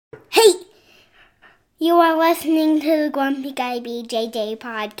Hey, you are listening to the Grumpy Guy BJJ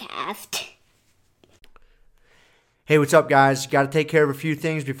podcast. Hey, what's up, guys? Got to take care of a few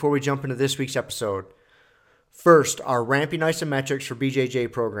things before we jump into this week's episode. First, our Ramping Isometrics for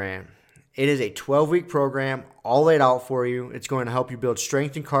BJJ program. It is a 12-week program, all laid out for you. It's going to help you build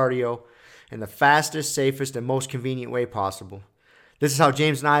strength and cardio in the fastest, safest, and most convenient way possible. This is how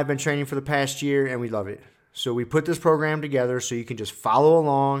James and I have been training for the past year, and we love it. So we put this program together so you can just follow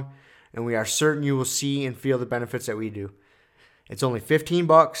along, and we are certain you will see and feel the benefits that we do. It's only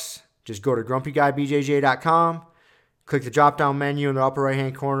 $15. Just go to grumpyguybjj.com, click the drop-down menu in the upper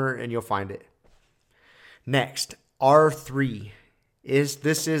right-hand corner, and you'll find it. Next, R3.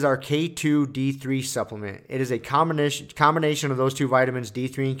 This is our K2 D3 supplement. It is a combination of those two vitamins,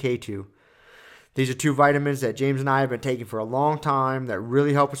 D3 and K2. These are two vitamins that James and I have been taking for a long time that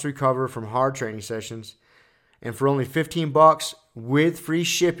really help us recover from hard training sessions. And for only $15 with free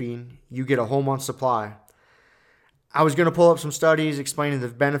shipping, you get a whole month's supply. I was going to pull up some studies explaining the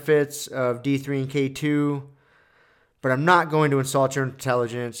benefits of D3 and K2, but I'm not going to insult your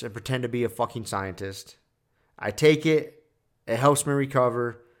intelligence and pretend to be a fucking scientist. I take it. It helps me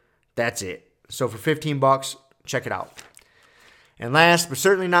recover. That's it. So for $15, check it out. And last but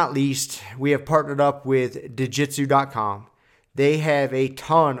certainly not least, we have partnered up with Digitsu.com. They have a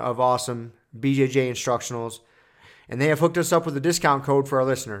ton of awesome BJJ instructionals, and they have hooked us up with a discount code for our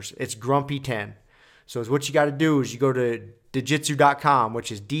listeners. It's Grumpy10. So what you got to do is you go to Digitsu.com,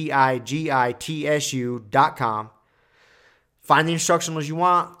 which is Digitsu.com. Find the instructionals you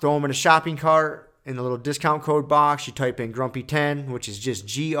want, throw them in a shopping cart. In the little discount code box, you type in Grumpy10, which is just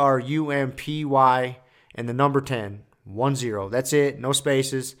GRUMPY and the number 10, 10. That's it, no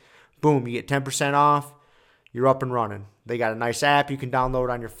spaces. Boom, you get 10% off. You're up and running. They got a nice app you can download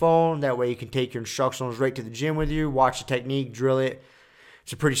on your phone. That way you can take your instructionals right to the gym with you, watch the technique, drill it.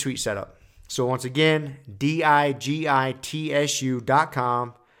 It's a pretty sweet setup. So once again,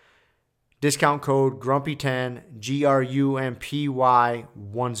 Digitsu.com. Discount code Grumpy10,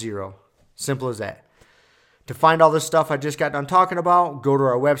 GRUMPY10. Simple as that. To find all this stuff I just got done talking about, go to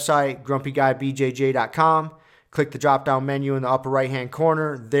our website, grumpyguybjj.com. Click the drop-down menu in the upper right-hand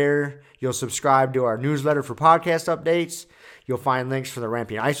corner. There, you'll subscribe to our newsletter for podcast updates. You'll find links for the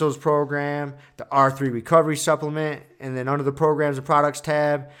Ramping Isos program, the R3 Recovery Supplement, and then under the Programs and Products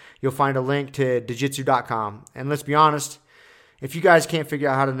tab, you'll find a link to Digitsu.com. And let's be honest, if you guys can't figure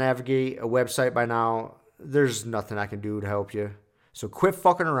out how to navigate a website by now, there's nothing I can do to help you. So quit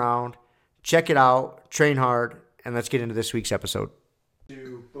fucking around. Check it out, train hard, and let's get into this week's episode.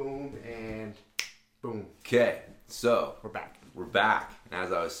 Boom and boom. Okay, so We're back. We're back. And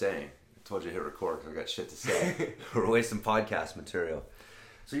as I was saying, I told you to hit record because I got shit to say. We're wasting podcast material.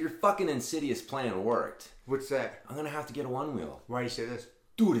 So your fucking insidious plan worked. What's that? I'm gonna have to get a one wheel. Why do you say this?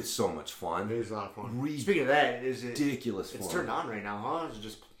 Dude, it's so much fun. It is a lot of fun. Ridiculous Speaking of that, is it ridiculous fun. It's turned on right now, huh? Is it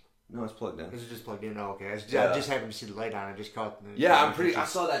just No, it's plugged in. plugged in? Oh, okay. I Yeah. just happened to see the light on. I just caught. Yeah, I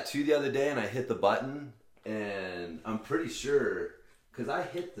saw that too the other day, and I hit the button, and I'm pretty sure because I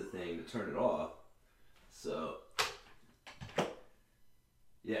hit the thing to turn it off. So,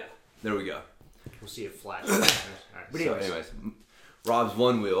 yeah, there we go. We'll see it flash. All right. But So, anyways, Rob's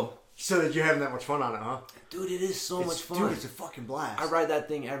one wheel. so that you're having that much fun on it, huh? Dude, it is so much fun. Dude, it's a fucking blast. I ride that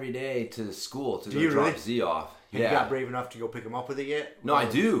thing every day to school to Do go you drop really? Z off. Have Yeah. you got brave enough to go pick him up with it yet? No, I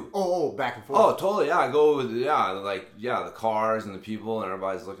do. Oh, back and forth. Oh, totally. Yeah, I go with the cars and the people, and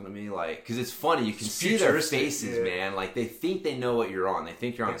everybody's looking at me like, because it's funny. You can It's see their futuristic, faces, yeah. man. Like they think they know what you're on. They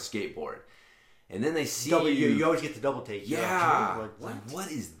think you're on a skateboard, and then they see You always get the double take. Yeah. Like,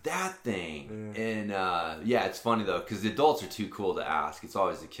 What is that thing? Yeah. And yeah, it's funny though because the adults are too cool to ask. It's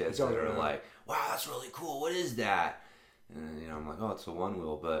always the kids that always are right. like, "Wow, that's really cool. What is that?" And I'm like, "Oh, it's a one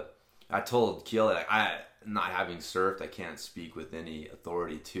wheel." But I told Keel that not having surfed, I can't speak with any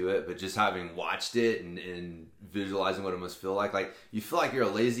authority to it. But just having watched it and visualizing what it must feel like you feel like you're a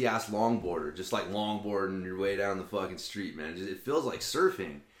lazy ass longboarder, just like longboarding your way down the fucking street, man. It feels like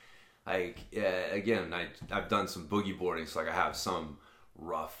surfing. Like, again, I've done some boogie boarding, so like I have some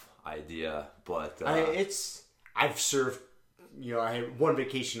rough idea, but I've surfed. I had one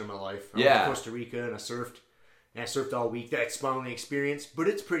vacation in my life. I went Yeah. to Costa Rica and I surfed. And I surfed all week. That's my only experience, but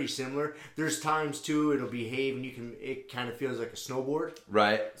it's pretty similar. There's times too it'll behave and it kind of feels like a snowboard.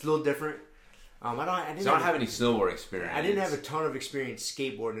 right. It's a little different. I didn't have any snowboard experience. I didn't have a ton of experience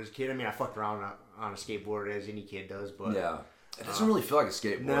skateboarding as a kid. I mean, I fucked around on a skateboard as any kid does, but Yeah. It doesn't really feel like a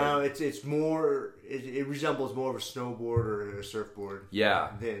skateboard. no, it's more. It resembles more of a snowboard or a surfboard. Yeah.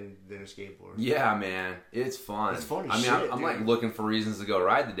 Than a skateboard. Yeah, man. It's fun. It's fun as I mean, shit, I'm like dude. looking for reasons to go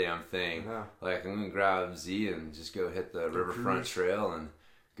ride the damn thing. Yeah. Like, I'm going to grab Z and just go hit the riverfront cruise. trail and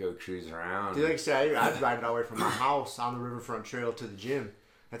go cruise around. Dude, like I said, I'd ride it all the way from my house on the Riverfront Trail to the gym.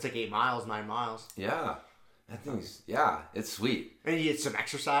 That's like 8 miles, 9 miles. Yeah. It's sweet. And you get some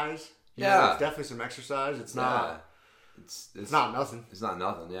exercise. You Yeah. know, it's definitely some exercise. It's not. It's not nothing. It's not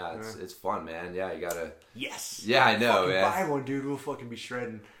nothing. Yeah, it's fun, man. Yeah, you gotta. Yes. Yeah, I know, fucking man. buy one, dude. We'll fucking be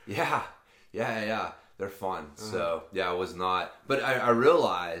shredding. Yeah. They're fun. So yeah, it was not. But I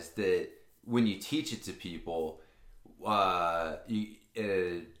realized that when you teach it to people, at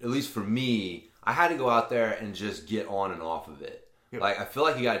least for me, I had to go out there and just get on and off of it. Yep. Like I feel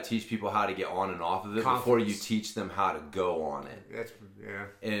like you got to teach people how to get on and off of it before you teach them how to go on it.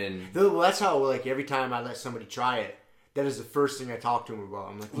 And well, that's how like every time I let somebody try it, that is the first thing I talk to them about.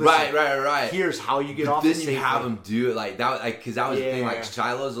 I'm like, listen, right. Here's how you get but off. Then you have them do it like that, like because that was the thing. Like Yeah.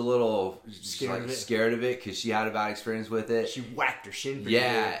 Shiloh's a little scared of it because she had a bad experience with it. She whacked her shin.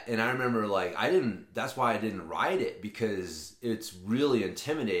 Yeah, and I remember like that's why I didn't ride it because it's really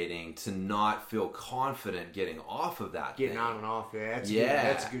intimidating to not feel confident getting off of that. Getting thing. on and off. Yeah,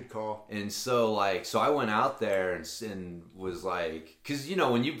 that's a good call. And so I went out there and was like, because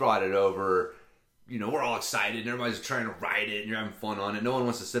when you brought it over. We're all excited and everybody's trying to ride it and you're having fun on it. No one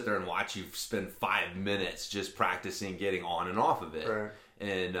wants to sit there and watch you spend 5 minutes just practicing getting on and off of it. Right.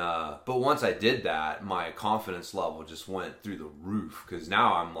 And but once I did that, my confidence level just went through the roof because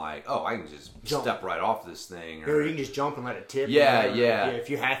now I'm like, oh, I can just step right off this thing. Or you can just jump and let it tip. Yeah. If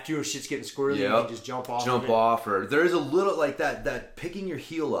you have to, or shit's getting squirrely, you can just jump off. Or there's a little like that picking your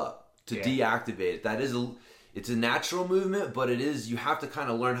heel up to deactivate it. That is it's a natural movement, but you have to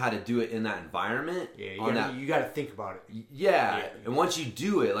kind of learn how to do it in that environment. Yeah, you got to think about it. Yeah. And once you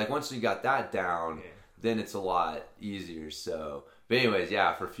do it, like once you got that down, then it's a lot easier. So, but anyways,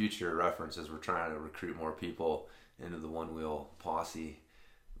 for future references, we're trying to recruit more people into the One Wheel posse.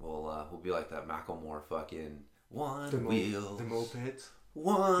 We'll be like that Macklemore fucking One Wheel. The mopeds.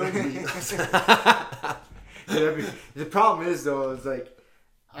 One Wheel. The problem is though, is like,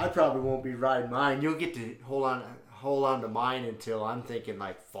 I probably won't be riding mine. You'll get to hold on to mine until I'm thinking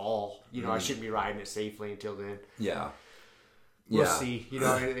like fall. I shouldn't be riding it safely until then. Yeah. We'll see.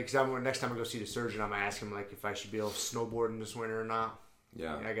 Because next time I go see the surgeon, I'm gonna ask him like if I should be able to snowboard in this winter or not.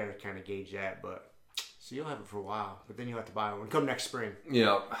 Yeah. I gotta kind of gauge that, but so you'll have it for a while. But then you'll have to buy one. Come next spring.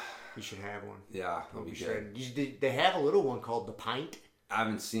 Yeah. You should have one. Yeah. It'll be good. They have a little one called the Pint. I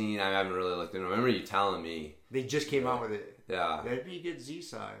haven't really looked into it. I remember you telling me. They just came out with it. Yeah. That'd be a good Z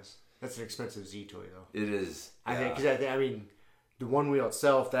size. That's an expensive Z toy, though. It is. I think, because I mean, the One Wheel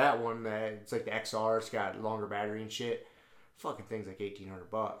itself, that one, it's like the XR, it's got longer battery and shit. Fucking thing's like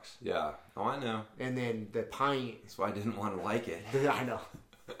 $1,800. Yeah. Oh, I know. And then the Pint. That's why I didn't want to like it. I know.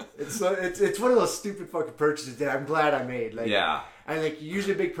 It's one of those stupid fucking purchases that I'm glad I made. Like, yeah. And like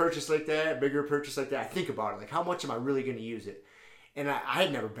usually a big purchase like that, bigger purchase like that, I think about it. Like, how much am I really going to use it? And I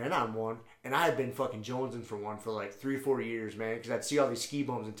had never been on one, and I had been fucking jonesing for one for like 3 or 4 years, man, because I'd see all these ski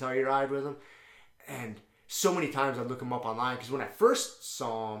bums and Telluride with them, and so many times I'd look them up online, because when I first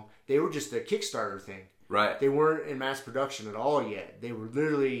saw them, they were just a Kickstarter thing. Right. They weren't in mass production at all yet. They were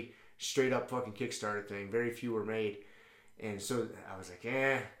literally straight up fucking Kickstarter thing. Very few were made. And so I was like,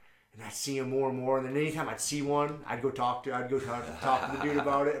 and I'd see them more and more, and then anytime I'd see one, I'd go talk to the dude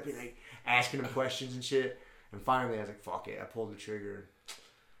about it. I'd be like asking him questions and shit. And finally, I was like, fuck it. I pulled the trigger.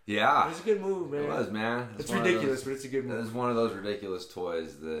 Yeah. It was a good move, man. It was, man. It's ridiculous, but it's a good move. It was one of those ridiculous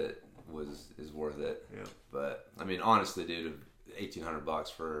toys that is worth it. Yeah. But, I mean, honestly, dude,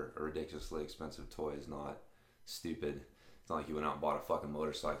 $1,800 for a ridiculously expensive toy is not stupid. It's not like you went out and bought a fucking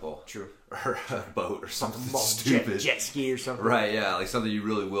motorcycle. True. Or a boat or something stupid. Jet ski or something. Right, yeah. Like something you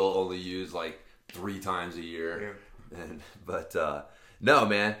really will only use like 3 times a year. Yeah. But no,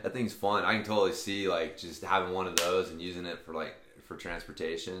 man, that thing's fun. I can totally see like just having one of those and using it for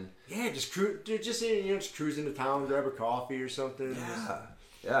transportation. Yeah, just cruising to town, grab a coffee or something.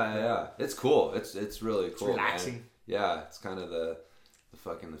 Yeah. It's cool. It's really cool. It's relaxing. Man. Yeah, it's kind of the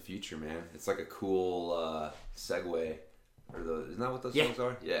fucking the future, man. It's like a cool Segway. Isn't that what those things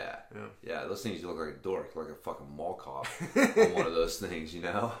are? Yeah. Those things you look like a dork, like a fucking mall cop on one of those things,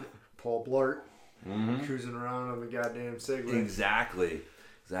 Paul Blart. Cruising around on the goddamn Segway. Exactly.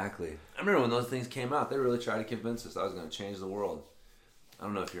 I remember when those things came out, they really tried to convince us I was going to change the world. I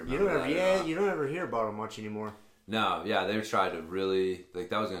don't know if you remember you don't ever hear about them much anymore. No, yeah, they tried to really, like,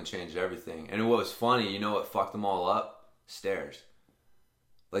 that was going to change everything. And what was funny, what fucked them all up? Stairs.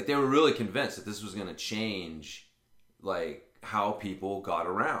 Like, they were really convinced that this was going to change, like, how people got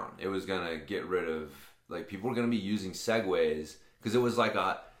around. It was going to get rid of, like, people were going to be using Segways, because it was like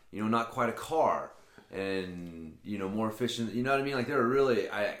a, not quite a car, and, more efficient, you know what I mean? Like, they were really,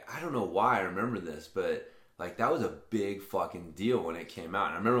 I don't know why I remember this, but, Like, that was a big fucking deal when it came out.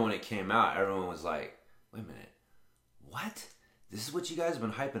 And I remember when it came out, everyone was like, wait a minute, what? This is what you guys have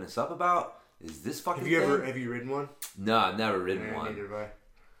been hyping us up about? Is this fucking thing? Have you ridden one? No, I've never ridden one. Neither have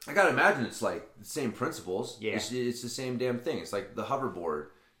I gotta imagine it's like the same principles. Yeah. It's the same damn thing. It's like the hoverboard.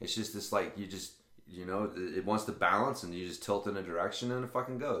 It's just this, like, you just, you know, it wants to balance and you just tilt in a direction and it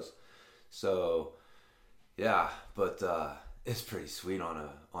fucking goes. So, yeah, but it's pretty sweet on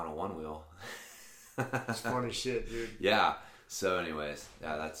a one wheel. It's fun as shit, dude. Yeah. So anyways,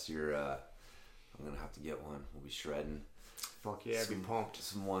 yeah, that's your, I'm gonna have to get one. We'll be shredding. Fuck yeah, I'd be pumped.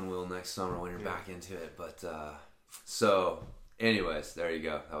 Some one wheel next summer when you're back into it. But, so anyways, there you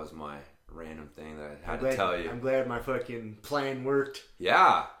go. That was my random thing that I had to tell you. I'm glad my fucking plan worked.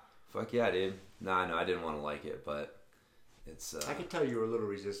 Yeah. Fuck yeah, dude. No, I didn't want to like it, but it's... I could tell you were a little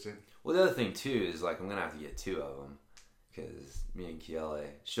resistant. Well, the other thing, too, is, like, I'm going to have to get 2 of them. Because me and Kiele,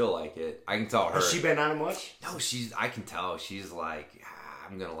 she'll like it. I can tell her. Has she been on it much? No, I can tell. She's like,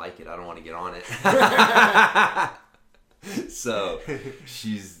 I'm going to like it. I don't want to get on it. So,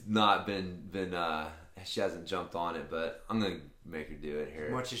 she's not been she hasn't jumped on it, but I'm going to make her do it here.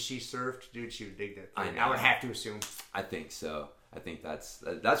 As much as she surfed, dude, she would dig that thing. I know. I would have to assume. I think so. I think that's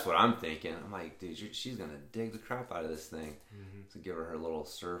what I'm thinking. I'm like, dude, she's going to dig the crap out of this thing. Mm-hmm. To give her little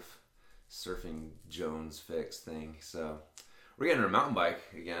surfing Jones fix thing. So, we're getting her a mountain bike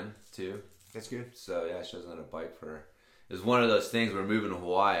again, too. That's good. So, yeah, she doesn't have a bike for her. It was one of those things, we're moving to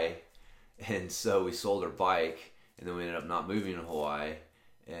Hawaii, and so we sold her bike. And then we ended up not moving to Hawaii,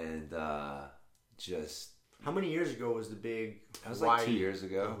 and just... How many years ago was the big That was Hawaii, like 2 years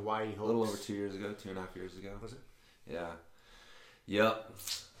ago. Hawaii hoax? A little over 2 years ago, 2.5 years ago. Was it? Yeah. Yep.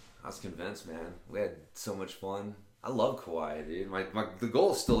 I was convinced, man. We had so much fun. I love Kauai, dude. The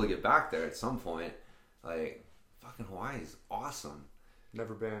goal is still to get back there at some point. Like, fucking Hawaii is awesome.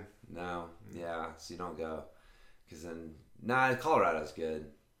 Never been. No. Yeah, so you don't go. Because then... Colorado's good.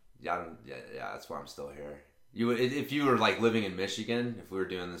 Yeah, that's why I'm still here. If you were like living in Michigan, if we were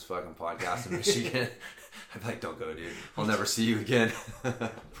doing this fucking podcast in Michigan, I'd be like, don't go, dude. I'll never see you again.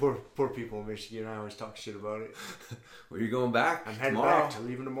 Poor people in Michigan. I always talk shit about it. Where are you going back? I'm heading tomorrow? back.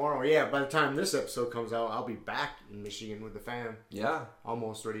 Leaving tomorrow. Yeah, by the time this episode comes out, I'll be back in Michigan with the fam. Yeah.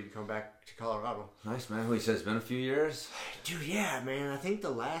 Almost ready to come back to Colorado. Nice, man. He says it's been a few years. Dude, yeah, man. I think the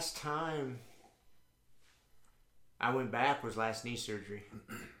last time I went back was last knee surgery.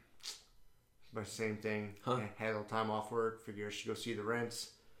 But same thing. Huh. Yeah, had a little time off work. Figure I should go see the rents.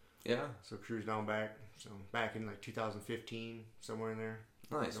 Yeah. So cruised on back. So back in like 2015, somewhere in there.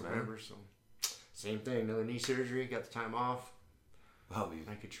 Nice, November, man. So same thing. Another knee surgery. Got the time off. Well,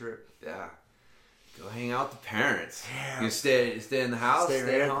 Make a trip. yeah. Go hang out with the parents. Yeah. You stay in the house. Stay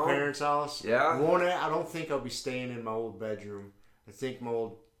right at home. the parents' house. Yeah. I don't think I'll be staying in my old bedroom. I think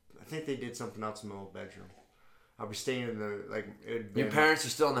they did something else in my old bedroom. I'll be staying in the Your parents are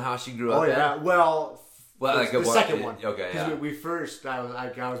still in the house you grew Oh up in? yeah. Well, like the second one. Okay, yeah. I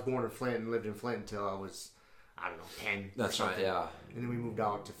was born in Flint and lived in Flint until I was, I don't know, 10. That's or right, something. yeah. And then we moved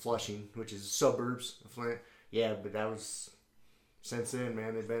out to Flushing, which is suburbs of Flint. Yeah, but that was since then,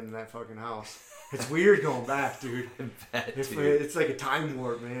 man. They've been in that fucking house. It's weird going back, dude. I bet, dude. It's like a time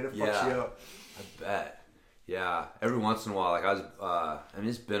warp, man. It fucks you up. I bet. Yeah. Every once in a while, like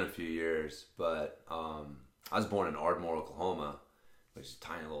it's been a few years, but I was born in Ardmore, Oklahoma, which is a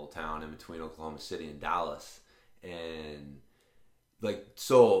tiny little town in between Oklahoma City and Dallas. And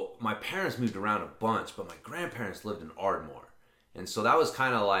so my parents moved around a bunch, but my grandparents lived in Ardmore. And so that was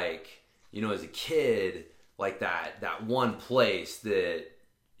kind of like, as a kid, like that one place that,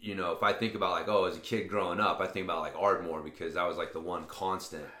 if I think about as a kid growing up, I think about like Ardmore because that was like the one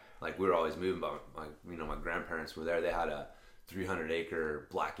constant. Like we were always moving, but my grandparents were there. They had a 300-acre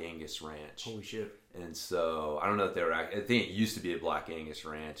Black Angus ranch. Holy shit. And so, I don't know if they were... I think it used to be a Black Angus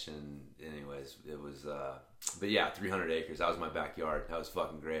ranch, and anyways, it was... but yeah, 300 acres. That was my backyard. That was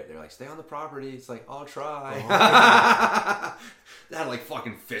fucking great. They're like, stay on the property. It's like, I'll try. They had like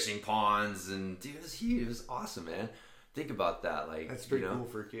fucking fishing ponds, and dude, it was huge. It was awesome, man. Think about that. Like, that's pretty cool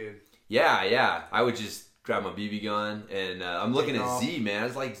for a kid. Yeah. I would just grab my BB gun, and I'm looking at Z, man.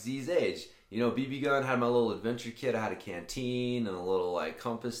 It's like Z's age. BB gun, had my little adventure kit. I had a canteen and a little like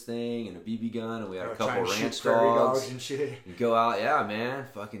compass thing and a BB gun, and we had a couple ranch dogs and shit. You go out, yeah, man,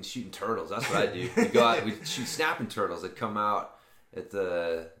 fucking shooting turtles. That's what I do. We go out, we shoot snapping turtles that come out at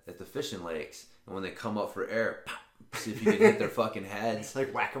the fishing lakes, and when they come up for air, pop, see if you can hit their fucking heads. It's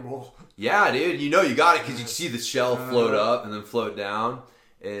like whack-a-mole. Yeah, dude, you got it because you see the shell float up and then float down,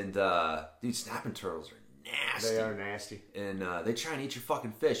 and dude, snapping turtles are nasty. They are nasty. And they try and eat your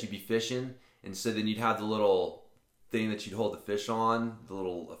fucking fish. You'd be fishing, and so then you'd have the little thing that you'd hold the fish on, the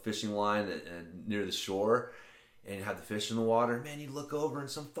little fishing line near the shore, and you have the fish in the water. Man, you look over and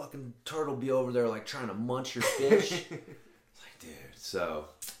some fucking turtle be over there like trying to munch your fish. It's like, dude. So,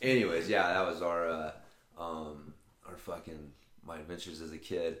 anyways, yeah, that was our fucking my adventures as a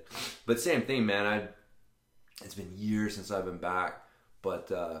kid. But same thing, man. It's been years since I've been back, but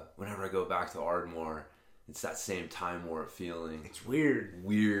whenever I go back to Ardmore, it's that same time warp feeling. It's weird.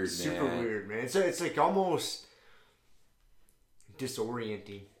 Weird, Super man. weird, man. It's like almost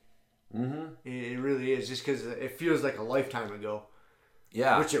disorienting. Mm-hmm. It really is, just because it feels like a lifetime ago.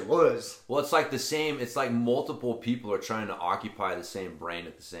 Yeah. Which it was. Well, it's like the same. It's like multiple people are trying to occupy the same brain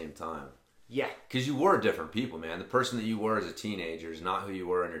at the same time. Yeah. Because you were different people, man. The person that you were as a teenager is not who you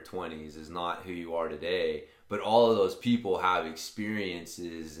were in your 20s, is not who you are today. But all of those people have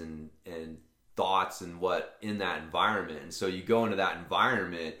experiences and thoughts and what in that environment. And so you go into that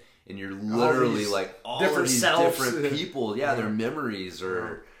environment and you're literally like all of these different people. Yeah, their memories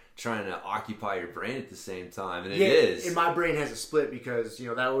are trying to occupy your brain at the same time. And it is. And my brain has a split because,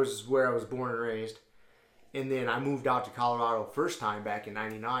 that was where I was born and raised. And then I moved out to Colorado first time back in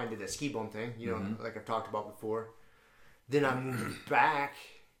 99, did that ski bum thing, like I've talked about before. Then I moved back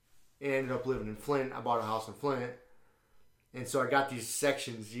and ended up living in Flint. I bought a house in Flint. And so I got these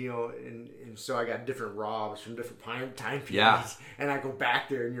sections, and so I got different ROBs from different time periods. Yeah. And I go back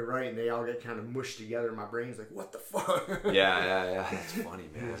there, and you're right, and they all get kind of mushed together. And my brain's like, what the fuck? Yeah. That's funny,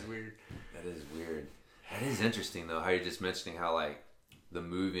 man. It was weird. That is weird. That is interesting, though, how you're just mentioning how, like, the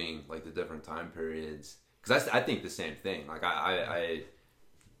moving, like, the different time periods. Because I think the same thing. Like, I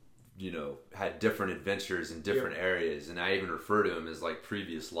had different adventures in different areas, and I even refer to them as, like,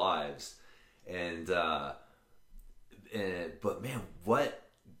 previous lives. But man,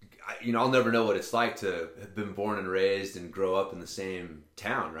 I'll never know what it's like to have been born and raised and grow up in the same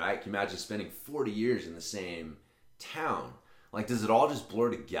town, right? Can you imagine spending 40 years in the same town? Like, does it all just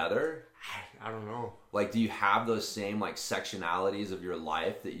blur together? I don't know. Like, do you have those same, like, sectionalities of your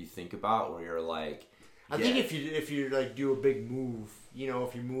life that you think about where you're like... I think if you like do a big move,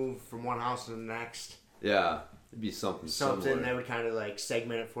 if you move from one house to the next... Yeah. It'd be something similar. That would kind of like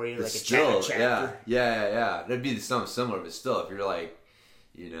segment it for you, but like still, a chapter. Yeah. It'd be something similar, but still, if you're like,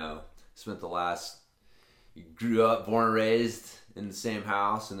 you grew up, born and raised in the same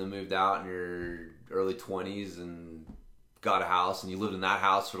house, and then moved out in your early 20s and got a house, and you lived in that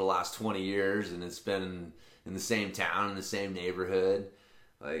house for the last 20 years, and it's been in the same town, in the same neighborhood.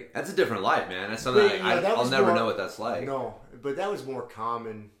 Like, that's a different life, man. That's something I'll never know what that's like. No, but that was more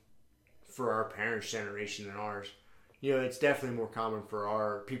common for our parents' generation than ours. It's definitely more common for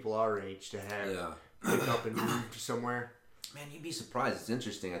our people our age to have pick up and move to somewhere. Man, you'd be surprised. It's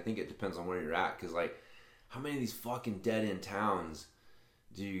interesting. I think it depends on where you're at. Because, like, how many of these fucking dead-end towns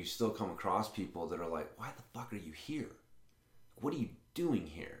do you still come across people that are like, why the fuck are you here? What are you doing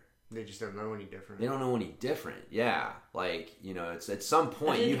here? They just don't know any different. They don't know any different. Yeah. Like, it's at some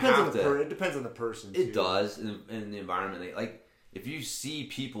point it depends on the person, too. It does. In the environment. Like, if you see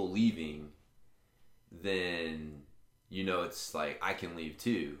people leaving, then it's like I can leave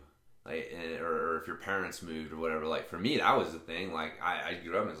too, like, or if your parents moved or whatever. Like, for me, that was the thing. Like, I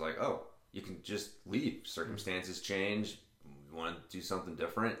grew up and it's like, oh, you can just leave. Circumstances change. You want to do something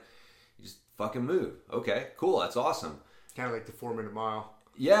different, you just fucking move. Okay, cool. That's awesome. Kind of like the 4-minute mile.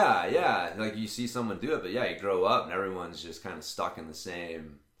 Yeah. Like, you see someone do it, but yeah, you grow up and everyone's just kind of stuck in the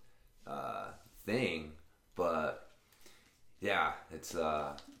same thing. But yeah, it's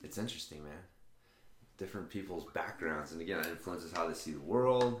interesting, man. Different people's backgrounds, and again, it influences how they see the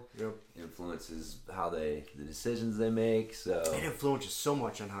world. Yep. Influences how the decisions they make. So it influences so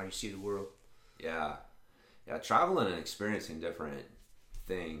much on how you see the world. Yeah. Traveling and experiencing different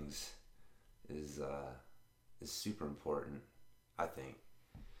things is super important, I think.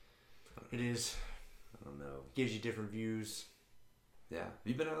 It is. I don't know. Gives you different views. Yeah. Have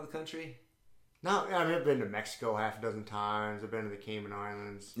you been out of the country? No, I've been to Mexico half a dozen times. I've been to the Cayman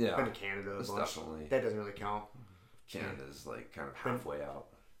Islands. Yeah. I've been to Canada a bunch. Definitely. That doesn't really count. Canada's like kind of halfway out.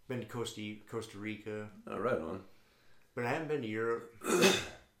 Been to Costa Rica. Oh, right on. But I haven't been to Europe.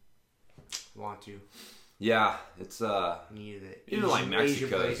 Want to. Yeah, it's needed it. Even like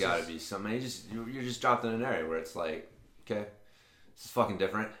Mexico's got to be something. You're just dropped in an area where it's like, okay, this is fucking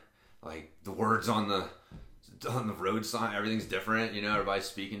different. Like, the words on the road sign, everything's different. Everybody's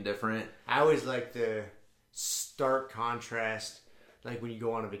speaking different. I always like the stark contrast, like when you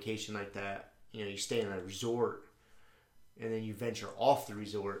go on a vacation like that. You stay in a resort, and then you venture off the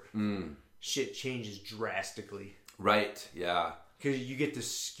resort. Shit changes drastically. Right. Yeah. Because you get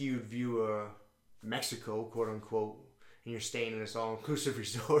this skewed view of Mexico, quote unquote, and you're staying in this all-inclusive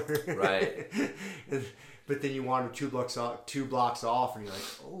resort. Right. But then you wander two blocks off, and you're like,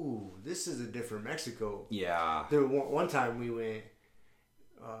 oh, this is a different Mexico. Yeah. There one time we went.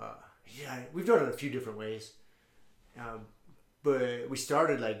 We've done it a few different ways. But we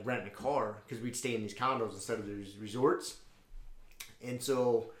started like renting a car because we'd stay in these condos instead of these resorts. And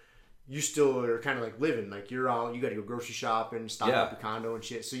so you still are kind of like living, like you're out, you got to go grocery shopping, stock up your condo and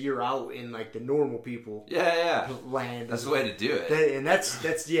shit. So you're out in like the normal people land. That's the way to do it. That's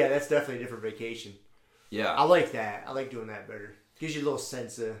definitely a different vacation. Yeah. I like that. I like doing that better. Gives you a little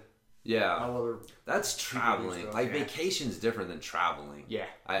sense of how other that's traveling. Like vacation's different than traveling. Yeah.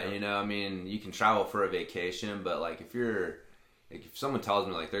 You can travel for a vacation, but like if someone tells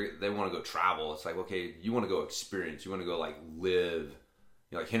me like they want to go travel, it's like, okay, you want to go experience, you want to go like live.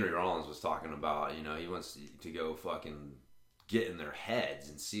 Like Henry Rollins was talking about, he wants to go fucking get in their heads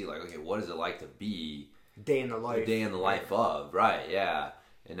and see like, okay, what is it like to be day in the life of, right? Yeah.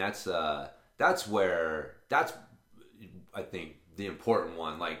 And that's I think the important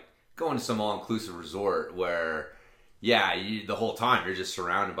one, like going to some all-inclusive resort where the whole time you're just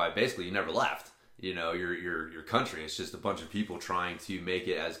surrounded by, basically you never left. Your country. It's just a bunch of people trying to make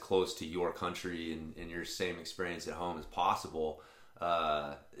it as close to your country and your same experience at home as possible.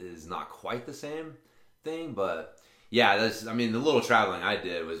 Is not quite the same thing, but the little traveling I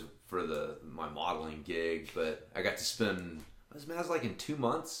did was for my modeling gig, but I got to spend, I was like in 2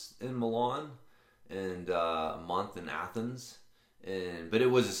 months in Milan and a month in Athens. But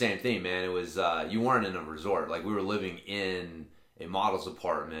it was the same thing, man. It was, you weren't in a resort. Like we were living in a model's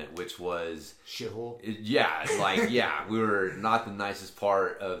apartment, which was shithole. We were not the nicest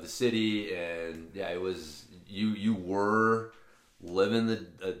part of the city, and it was you were living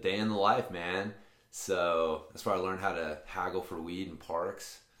a day in the life, man. So that's where I learned how to haggle for weed in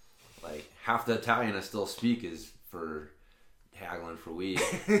parks. Like half the Italian I still speak is for haggling for weed.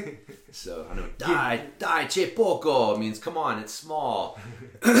 So I know dai c'è poco means come on, it's small,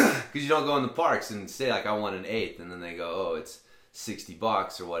 because you don't go in the parks and say like I want an eighth, and then they go, oh, it's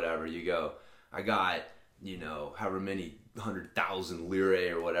 $60 or whatever. You go, I got however many 100,000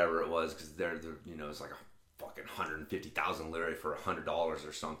 lire or whatever it was, because they're it's like a fucking 150,000 lire for $100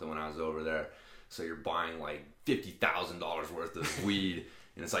 or something when I was over there. So you're buying like $50,000 worth of weed,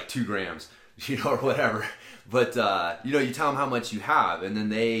 and it's like 2 grams, or whatever. But you tell them how much you have, and then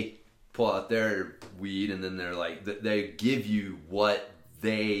they pull out their weed, and then they're like, they give you what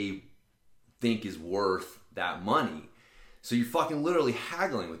they think is worth that money. So you're fucking literally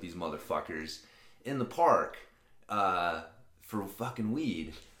haggling with these motherfuckers in the park for fucking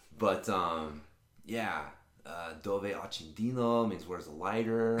weed. But dove accendino means where's the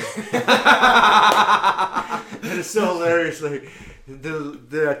lighter. That is so hilarious. Like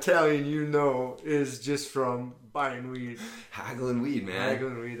the Italian is just from buying weed. Haggling weed, man.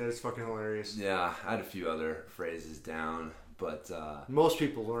 Haggling weed, that is fucking hilarious. Yeah, I had a few other phrases down, but most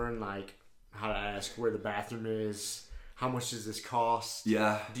people learn like how to ask where the bathroom is. How much does this cost?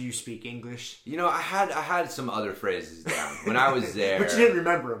 Yeah. Do you speak English? I had some other phrases down when I was there. But you didn't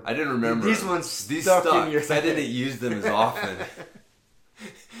remember them. I didn't remember these them. Ones. These stuck stuck in your because I didn't use them as often.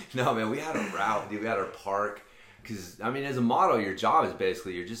 No, man, we had a route, dude. We had our park. Because, as a model, your job is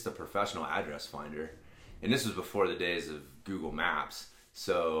basically, you're just a professional address finder. And this was before the days of Google Maps.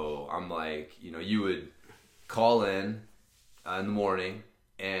 So I'm like, you would call in the morning,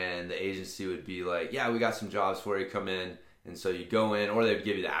 and the agency would be like, yeah, we got some jobs for you, come in. And so you go in, or they would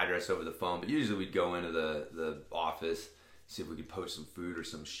give you the address over the phone, but usually we'd go into the office, see if we could poach some food or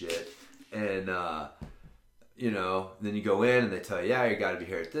some shit. And, then you go in and they tell you, yeah, you got to be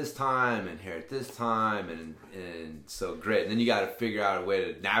here at this time and here at this time. And so great. And then you got to figure out a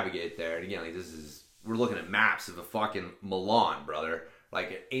way to navigate there. And again, like we're looking at maps of a fucking Milan, brother, like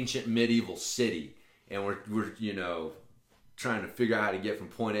an ancient medieval city. And we're trying to figure out how to get from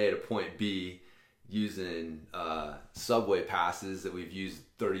point A to point B using subway passes that we've used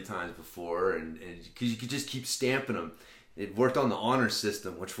 30 times before, and because you could just keep stamping them. It worked on the honor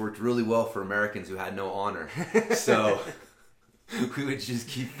system, which worked really well for Americans who had no honor. So we would just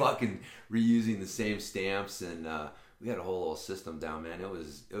keep fucking reusing the same stamps, and we had a whole little system down, man. It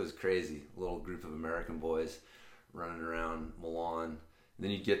was crazy. A little group of American boys running around Milan. And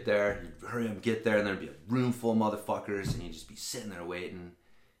then you'd get there, you'd hurry up and get there, and there'd be a room full of motherfuckers, and you'd just be sitting there waiting.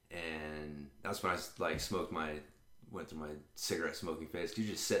 And that's when I went through my cigarette smoking phase, because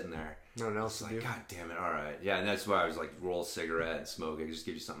you're just sitting there. Nothing else to do. God damn it, all right. Yeah, and that's why I was like, roll a cigarette and smoke. It just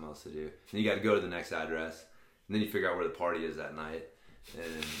gives you something else to do. And you got to go to the next address, and then you figure out where the party is that night. And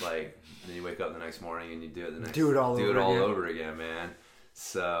then you wake up the next morning and you do it all over again, man.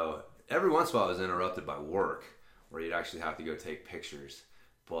 So every once in a while I was interrupted by work, where you'd actually have to go take pictures.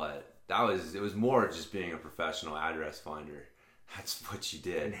 But it was more just being a professional address finder. That's what you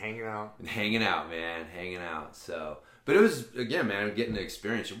did. And hanging out. And hanging out, man. Hanging out. So, but it was, again, man, getting the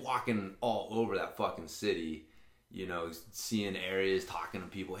experience. You're walking all over that fucking city, you know, seeing areas, talking to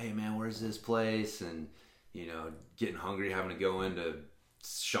people. Hey, man, where's this place? And, you know, getting hungry, having to go into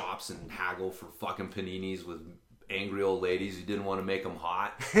shops and haggle for fucking paninis with angry old ladies who didn't want to make them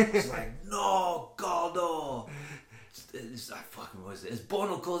hot. It's like, no, caldo. It's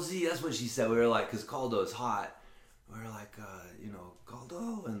bono così. That's what she said. We were like, because caldo's hot. We were like, you know,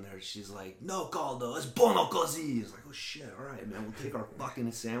 caldo? And she's like, no caldo, it's bono così. It's like, oh shit, all right, man, we'll take our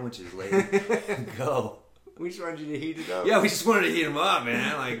fucking sandwiches, lady, and go. We just wanted you to heat it up. Yeah, we just wanted to heat them up,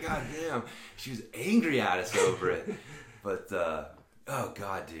 man. Like, goddamn. She was angry at us over it. But, oh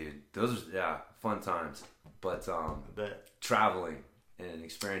god, dude. Those are, fun times. But, traveling and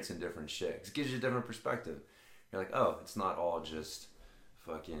experiencing different shit. It gives you a different perspective. You're like, oh, it's not all just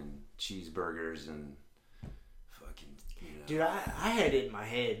fucking cheeseburgers and fucking, you know. Dude, I had it in my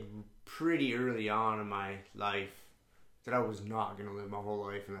head pretty early on in my life that I was not going to live my whole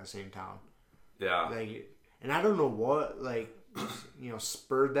life in that same town. Yeah. Like, and I don't know what, like, you know,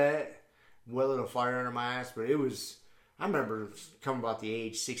 spurred that, well, a fire under my ass, but it was, I remember coming about the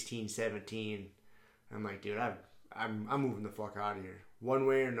age 16, 17. I'm like, dude, I'm moving the fuck out of here. One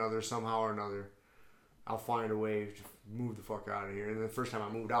way or another, somehow or another. I'll find a way to move the fuck out of here. And the first time I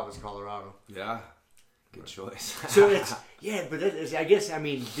moved out was Colorado. Yeah. Good choice. So it's, yeah, but I guess, I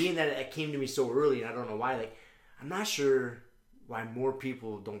mean, being that it came to me so early, and I don't know why, like, I'm not sure why more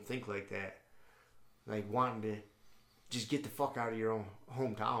people don't think like that. Like, wanting to just get the fuck out of your own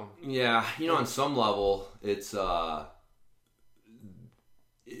hometown. Yeah, you know, on some level, it's,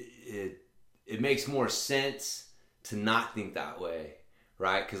 it makes more sense to not think that way.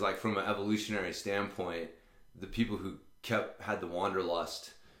 Right? Because, like, from an evolutionary standpoint, the people who had the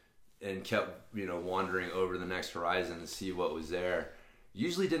wanderlust and kept, you know, wandering over the next horizon to see what was there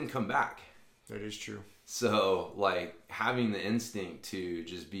usually didn't come back. That is true. So, like, having the instinct to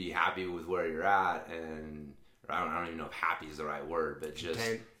just be happy with where you're at, and I don't even know if happy is the right word, but just,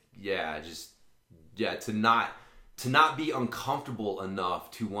 to not be uncomfortable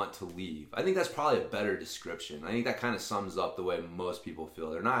enough to want to leave. I think that's probably a better description. I think that kind of sums up the way most people feel.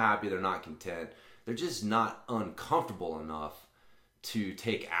 They're not happy, they're not content. They're just not uncomfortable enough to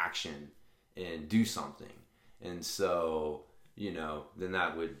take action and do something. And so, you know, then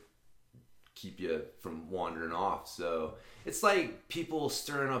that would keep you from wandering off. So it's like people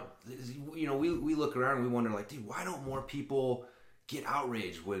stirring up, you know, we look around and we wonder, like, dude, why don't more people get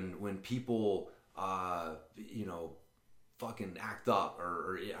outraged when people you know, fucking act up,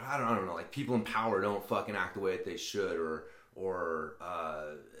 or I don't know, like, people in power don't fucking act the way that they should, or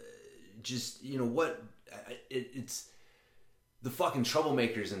just, you know, what, it's the fucking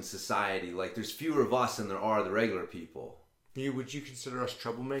troublemakers in society. Like, there's fewer of us than there are the regular people. Would you consider us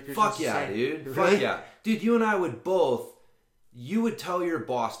troublemakers? Fuck yeah, dude. Really? Fuck yeah. Dude, you and I would both, you would tell your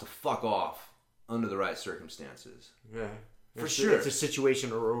boss to fuck off under the right circumstances. Yeah. For sure. If the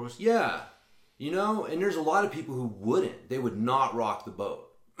situation arose. Yeah. You know, and there's a lot of people who wouldn't. They would not rock the boat.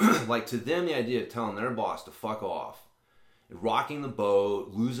 Like, to them, the idea of telling their boss to fuck off, rocking the boat,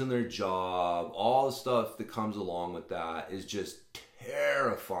 losing their job, all the stuff that comes along with that is just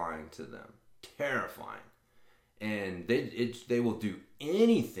terrifying to them. Terrifying. And they will do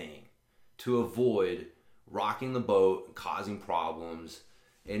anything to avoid rocking the boat and causing problems.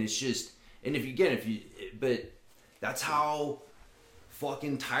 And it's just, and but that's how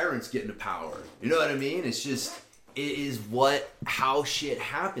fucking tyrants get into power. You know what I mean? It's just, it is how shit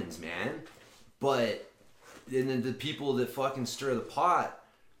happens, man. But then the people that fucking stir the pot,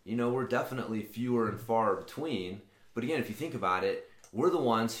 you know, we're definitely fewer and far between. But again, if you think about it, we're the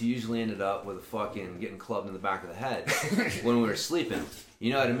ones who usually ended up with a fucking getting clubbed in the back of the head when we were sleeping.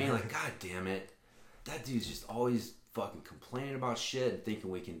 You know what I mean? Like, god damn it, that dude's just always fucking complaining about shit and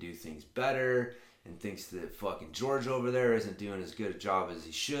thinking we can do things better, and thinks that fucking George over there isn't doing as good a job as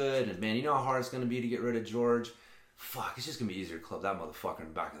he should. And man, you know how hard it's going to be to get rid of George? Fuck, it's just going to be easier to club that motherfucker in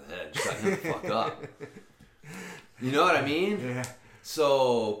the back of the head. Shut him the fuck up. You know what I mean? Yeah.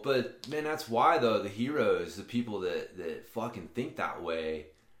 So, but man, that's why though, the heroes, the people that fucking think that way,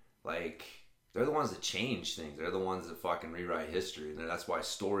 like, they're the ones that change things. They're the ones that fucking rewrite history. And that's why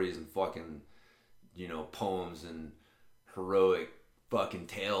stories and fucking, you know, poems and heroic fucking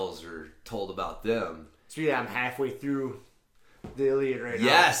tales are told about them. Speaking of, I'm halfway through the Iliad right now.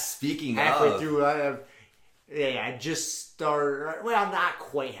 Yes, speaking halfway of. through, I just started, well, not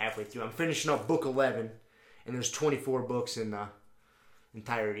quite halfway through. I'm finishing up book 11, and there's 24 books in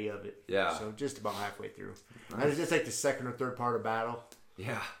entirety of it. Yeah. So just about halfway through. Nice. It's like the second or third part of battle.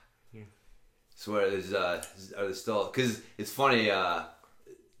 Yeah. Yeah. So are they still? Because it's funny.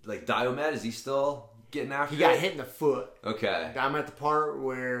 Like Diomed, is he still getting after? He got it? hit in the foot. Okay. I'm at the part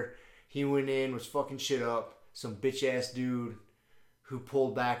where he went in, was fucking shit up. Some bitch ass dude who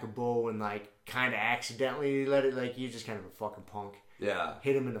pulled back a bow and like kind of accidentally let it. Like he's just kind of a fucking punk. Yeah.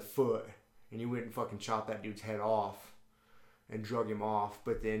 Hit him in the foot, and he went and fucking chopped that dude's head off and drug him off.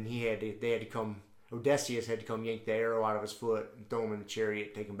 But then they had to come. Odysseus had to come yank the arrow out of his foot and throw him in the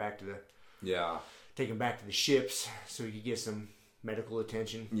chariot, take him back to the ships so he could get some medical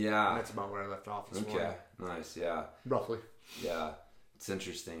attention. Yeah. And that's about where I left off this morning. Okay. Nice. Yeah. Roughly. Yeah. It's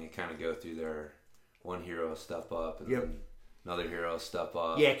interesting. You kind of go through their one hero step up and Yep. then another hero step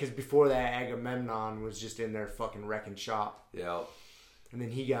up. Yeah, because before that, Agamemnon was just in there fucking wrecking shop. Yeah. And then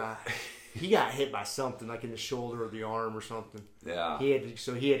he got hit by something, like in the shoulder or the arm or something. Yeah. He had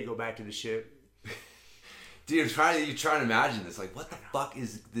to go back to the ship. Dude, you're trying to imagine this. Like, what the fuck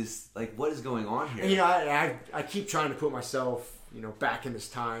is this? Like, what is going on here? And, you know, I keep trying to put myself, you know, back in this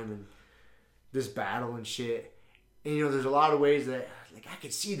time and this battle and shit. And, you know, there's a lot of ways that, like, I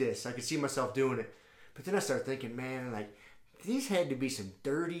could see this. I could see myself doing it. But then I start thinking, man, like, these had to be some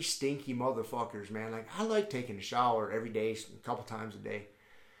dirty, stinky motherfuckers, man. Like, I like taking a shower every day, a couple times a day.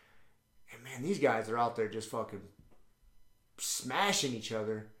 And, man, these guys are out there just fucking smashing each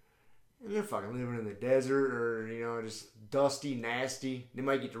other. And they're fucking living in the desert or, you know, just dusty, nasty. They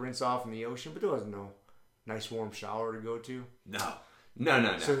might get to rinse off in the ocean, but there wasn't no nice warm shower to go to. No.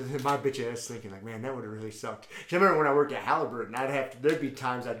 So then my bitch ass thinking, like, man, that would have really sucked. 'Cause I remember when I worked at Halliburton, there'd be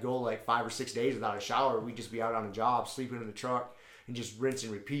times I'd go like 5 or 6 days without a shower. We'd just be out on a job, sleeping in the truck, and just rinse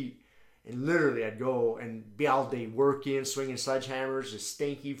and repeat. And literally I'd go and be all day working, swinging sledgehammers, just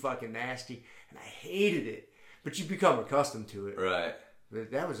stinky, fucking nasty. And I hated it. But you become accustomed to it. Right.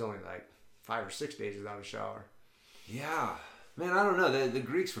 But that was only like 5 or 6 days without a shower. Yeah. Man, I don't know. The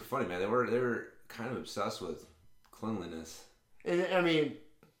Greeks were funny, man. They were kind of obsessed with cleanliness. And I mean,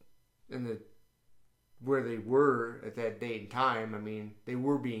 where they were at that date and time, I mean, they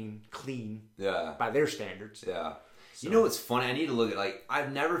were being clean Yeah. by their standards. Yeah. So, You know what's funny? I need to look at, like,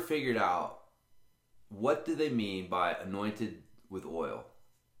 I've never figured out what do they mean by anointed with oil.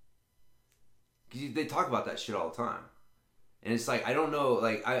 Because they talk about that shit all the time. And it's like, I don't know,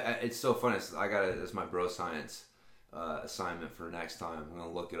 like, it's so funny. It's my bro science assignment for next time. I'm going to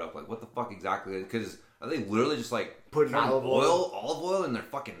look it up. Like, what the fuck exactly? Because are they literally just, like, Putting olive oil in their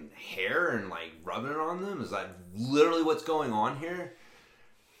fucking hair and, like, rubbing it on them? Is that literally what's going on here?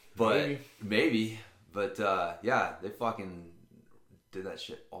 But, maybe. But, yeah, they fucking did that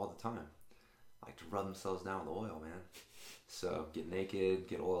shit all the time. Like to rub themselves down with oil, man. So, get naked,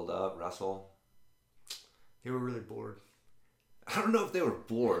 get oiled up, wrestle. They were really bored. I don't know if they were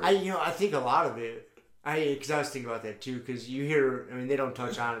bored. I think a lot of it, because I was thinking about that too, because you hear, I mean, they don't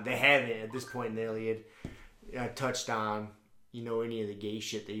touch on it. They haven't at this point in the Iliad touched on, you know, any of the gay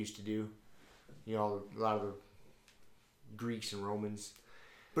shit they used to do. You know, a lot of the Greeks and Romans.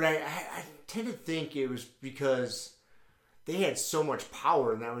 But I tend to think it was because they had so much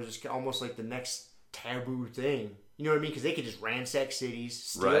power, and that was just almost like the next taboo thing. You know what I mean? Because they could just ransack cities,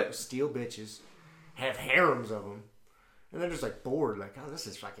 steal bitches, have harems of them. And they're just like bored, like, oh, this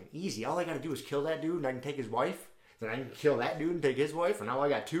is fucking easy. All I gotta do is kill that dude and I can take his wife. Then I can kill that dude and take his wife. And now I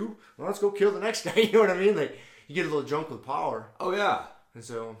got 2. Well, let's go kill the next guy. You know what I mean? Like, you get a little drunk with power. Oh, yeah. And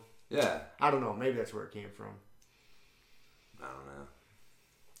so, Yeah. I don't know. Maybe that's where it came from. I don't know.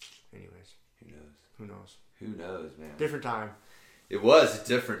 Anyways. Who knows? Who knows, man? Different time. It was a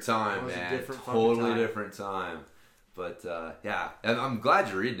different time, It was a man. different fucking Totally time. different time. But, yeah. I'm glad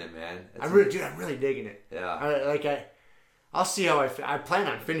you're reading it, man. I'm really digging it. Yeah. I'll see how I plan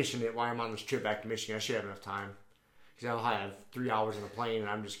on finishing it while I'm on this trip back to Michigan. I should have enough time. Because I'll have 3 hours on the plane and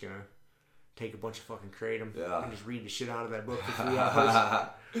I'm just going to take a bunch of fucking kratom and just read the shit out of that book for 3 hours.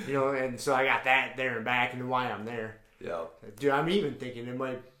 You know, and so I got that there and back and why I'm there. Yeah. Dude, I'm even thinking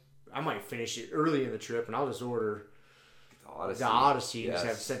I might finish it early in the trip and I'll just order the Odyssey and just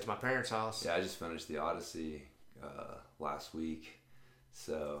have it sent to my parents' house. Yeah, I just finished the Odyssey last week.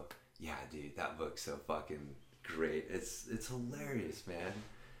 So, yeah, dude, that book's so fucking great. It's hilarious, man.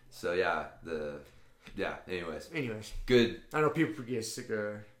 So, yeah, anyways. Good. I know people get sick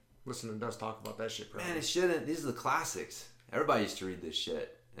of listening to us talk about that shit, probably. Man, it shouldn't. These are the classics. Everybody used to read this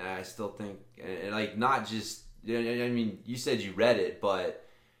shit. And I still think, and like, not just, I mean, you said you read it, but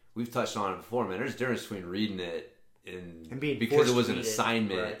we've touched on it before, man. There's a difference between reading it and being because it was to an read it.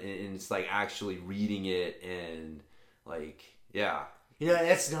 assignment, Right. and it's like actually reading it and like, yeah. You know,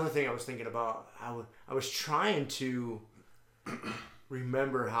 that's another thing I was thinking about. I was trying to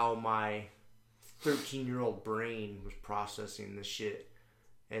remember how my 13-year-old brain was processing this shit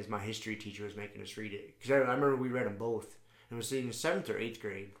as my history teacher was making us read it. Because I remember we read them both. It was in 7th or 8th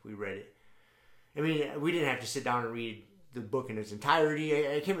grade we read it. I mean, we didn't have to sit down and read the book in its entirety.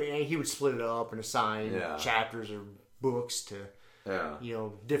 He would split it up and assign chapters or books to,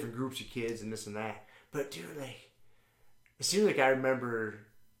 different groups of kids and this and that. But, dude, like, it seems like I remember...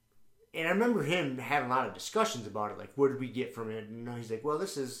 And I remember him having a lot of discussions about it. Like, what did we get from it? And he's like, well,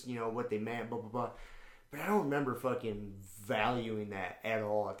 this is, what they meant, blah, blah, blah. But I don't remember fucking valuing that at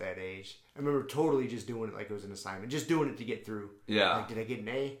all at that age. I remember totally just doing it like it was an assignment. Just doing it to get through. Yeah. Like, did I get an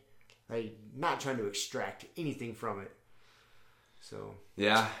A? Like, not trying to extract anything from it. So.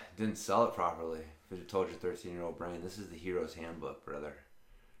 Yeah, didn't sell it properly. If it told your 13-year-old brain, this is the hero's handbook, brother.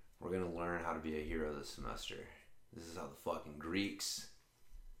 We're going to learn how to be a hero this semester. This is how the fucking Greeks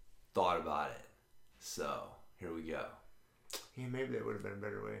thought about it. So, here we go. Yeah, maybe that would have been a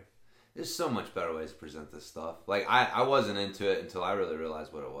better way. There's so much better ways to present this stuff. Like, I wasn't into it until I really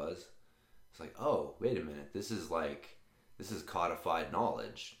realized what it was. It's like, oh, wait a minute. This is codified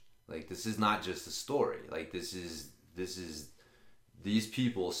knowledge. Like, this is not just a story. Like, this is these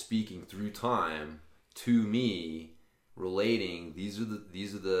people speaking through time to me, relating. These are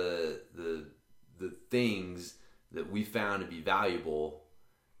the things that we found to be valuable,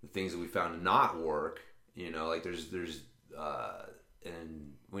 the things that we found to not work. Like there's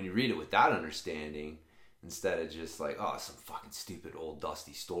and when you read it with that understanding, instead of just like, oh, some fucking stupid old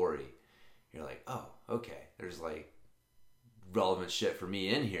dusty story, you're like, oh, okay, there's like relevant shit for me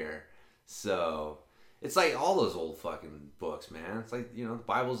in here. So it's like all those old fucking books, man. It's like, the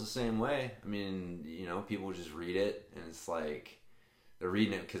Bible's the same way. I mean, people just read it and it's like they're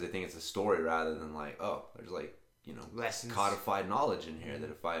reading it because they think it's a story rather than like, oh, there's like, lessons, codified knowledge in here that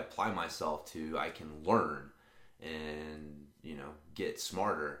if I apply myself to, I can learn and, get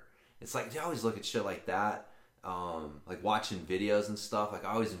smarter. It's like, I always look at shit like that. Like watching videos and stuff. Like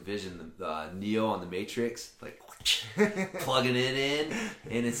I always envision the Neo on the Matrix, like plugging it in,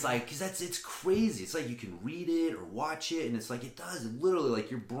 and it's like, cause it's crazy. It's like you can read it or watch it, and it's like it does literally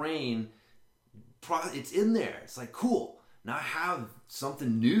like your brain. It's in there. It's like cool. Now I have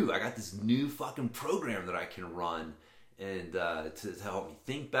something new. I got this new fucking program that I can run, and to help me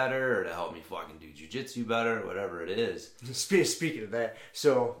think better or to help me fucking do jujitsu better, whatever it is. Speaking of that,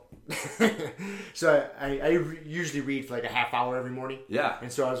 so I usually read for like a half hour every morning. Yeah.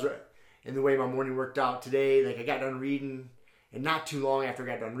 And so I was, in the way my morning worked out today, like I got done reading, and not too long after I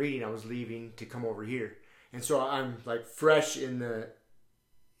got done reading, I was leaving to come over here. And so I'm like fresh in the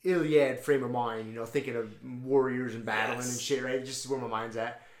Iliad frame of mind, thinking of warriors and battling and shit, right? Just where my mind's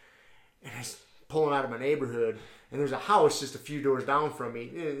at. And I was pulling out of my neighborhood, and there's a house just a few doors down from me.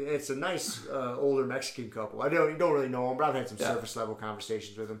 It's a nice older Mexican couple. You don't really know them, but I've had some surface level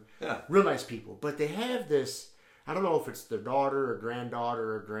conversations with them. Yeah. Real nice people. But they have this, I don't know if it's their daughter or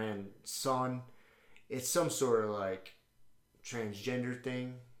granddaughter or grandson. It's some sort of like transgender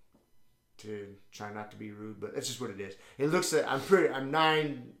thing. To try not to be rude, but that's just what it is. It looks like I'm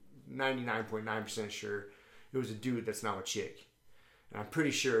 99.9% sure it was a dude that's now a chick. And I'm pretty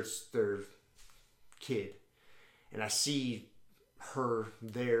sure it's their kid. And I see her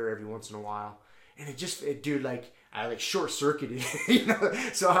there every once in a while. And I short circuited,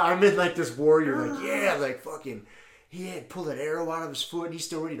 So I'm in like this warrior, like, yeah, like fucking, he had pulled that arrow out of his foot and he's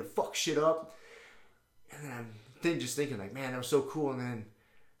still ready to fuck shit up. And then I'm just thinking like, man, that was so cool. And then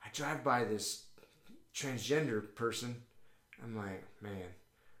I drive by this transgender person. I'm like, man,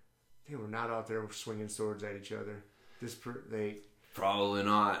 they were not out there swinging swords at each other. Probably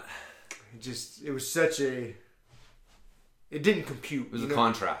not. It was such a. It didn't compute. It was a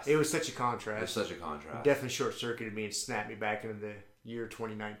contrast. It was such a contrast. It was such a contrast. It definitely short circuited me and snapped me back into the year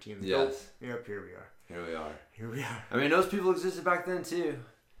 2019. Yes. Yep. Here we are. Here we are. I mean, those people existed back then too.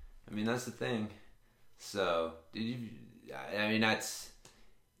 I mean, that's the thing. So, that's.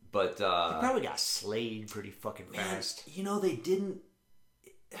 But they probably got slayed pretty fucking fast. They didn't.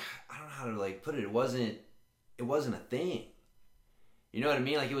 I don't know how to like put it. It wasn't a thing. You know what I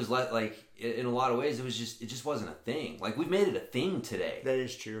mean? Like it was like in a lot of ways, it just wasn't a thing. Like we've made it a thing today. That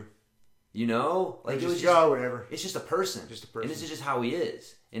is true. Like it was just whatever. It's just a person. And this is just how he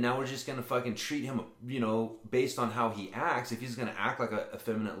is. And now we're just gonna fucking treat him, based on how he acts. If he's gonna act like a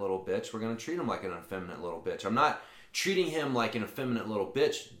effeminate little bitch, we're gonna treat him like an effeminate little bitch. I'm not treating him like an effeminate little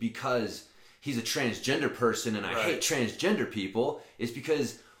bitch because he's a transgender person and I hate transgender people. It's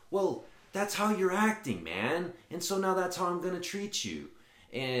because, well, that's how you're acting, man. And so now that's how I'm going to treat you.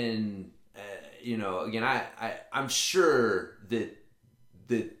 And, again, I'm sure that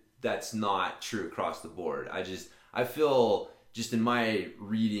that's not true across the board. I feel just in my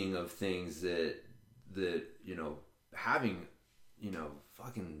reading of things that you know, having, you know,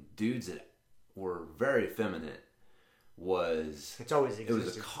 fucking dudes that were very effeminate it's always existed. It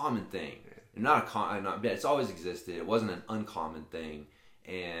was a common thing. It's always existed. It wasn't an uncommon thing,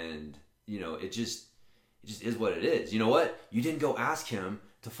 and you know, it just is what it is. You know what? You didn't go ask him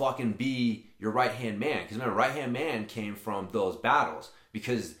to fucking be your right-hand man, because remember, right-hand man came from those battles,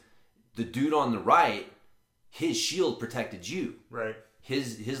 because the dude on the right, his shield protected you. Right.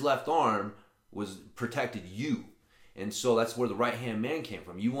 His left arm was protected you, and so that's where the right-hand man came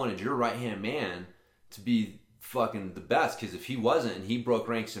from. You wanted your right-hand man to be fucking the best, because if he wasn't and he broke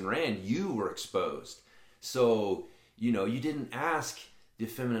ranks and ran, you were exposed. So, you know, you didn't ask the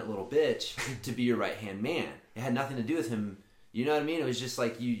effeminate little bitch to be your right-hand man. It had nothing to do with him. You know what I mean? It was just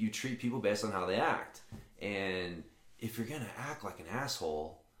like you treat people based on how they act. And if you're going to act like an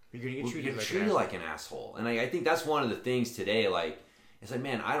asshole, you're going to get treated like an asshole. And I think that's one of the things today. Like, it's like,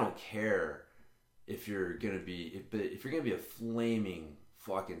 man, I don't care if you're going to be, if you're going to be a flaming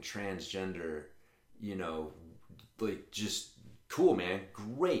fucking transgender, you know, like, just cool, man,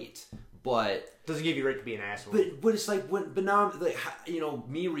 great, but doesn't give you right to be an asshole. But it's like, but now I'm like, you know,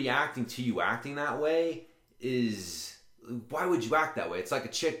 me reacting to you acting that way is, why would you act that way? It's like a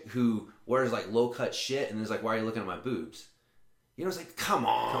chick who wears like low cut shit and is like, why are you looking at my boobs? You know, it's like, come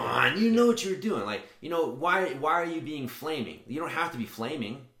on, you know what you're doing. Like, you know, why are you being flaming? You don't have to be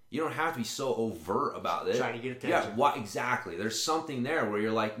flaming. You don't have to be so overt about it. Trying to get attention. Yeah, why, exactly. There's something there where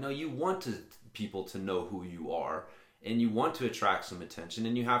you're like, no, you want people to know who you are, and you want to attract some attention,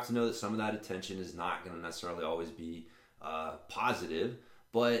 and you have to know that some of that attention is not going to necessarily always be positive,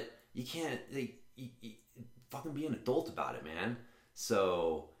 but you can't you fucking be an adult about it, man.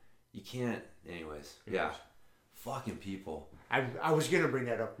 So you can't, anyways. Yeah, fucking people. I was gonna bring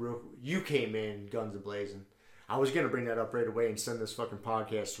that up you came in guns a-blazing. I was gonna bring that up right away and send this fucking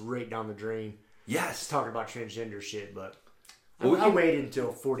podcast right down the drain. Yes, talking about transgender shit, but I waited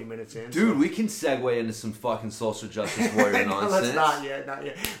until 40 minutes in. Dude, we can segue into some fucking social justice warrior nonsense. Not yet.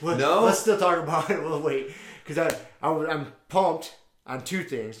 No? Let's still talk about it. We'll wait. Because I'm pumped on two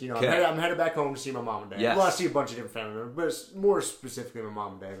things. You know, I'm headed back home to see my mom and dad. Yes. Well, I see a bunch of different family members, but more specifically my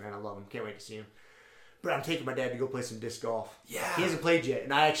mom and dad, man. I love them. Can't wait to see them. But I'm taking my dad to go play some disc golf. Yeah. He hasn't played yet.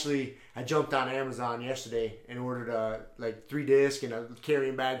 And I jumped on Amazon yesterday and ordered like 3 discs and a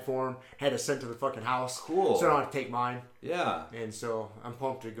carrying bag for him. Had it sent to the fucking house. Cool. So I don't have to take mine. Yeah. And so I'm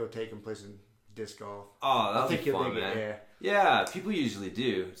pumped to go take him play some disc golf. Oh, that'll be fun, man. Yeah, people usually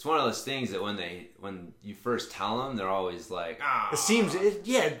do. It's one of those things that when you first tell them, they're always like, It seems,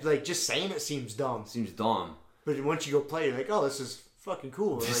 like just saying it seems dumb. Seems dumb. But once you go play, you're like, oh, this is fucking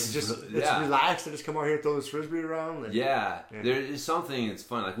cool. Like, it's relaxed and just come out here and throw this frisbee around. And, yeah. There is something that's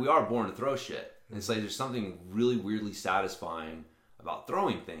fun. Like, we are born to throw shit. And it's like there's something really weirdly satisfying about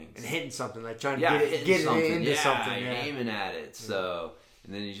throwing things and hitting something, like trying to get it into something, aiming at it. So,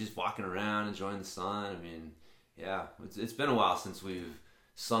 and then you're just walking around enjoying the sun. I mean, yeah, it's been a while since we've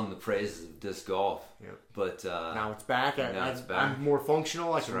sung the praises of disc golf. Yep. But now it's back. It's back. I'm more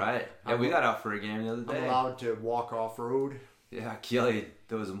functional. That's right. Yeah, we got out for a game the other day. I'm allowed to walk off road. Yeah, Kelly,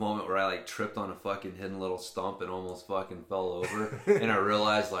 there was a moment where I like tripped on a fucking hidden little stump and almost fucking fell over. And I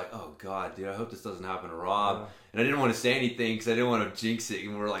realized like, oh God, dude, I hope this doesn't happen to Rob. And I didn't want to say anything because I didn't want to jinx it.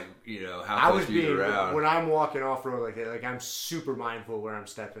 And we're like, you know, halfway through the round. When I'm walking off road like that, like I'm super mindful where I'm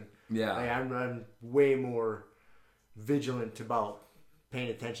stepping. Yeah. Like I'm way more vigilant about paying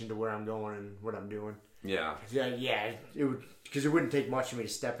attention to where I'm going and what I'm doing. Yeah. Yeah. Because it wouldn't take much for me to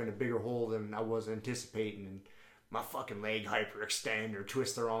step in a bigger hole than I was anticipating, and my fucking leg hyperextend or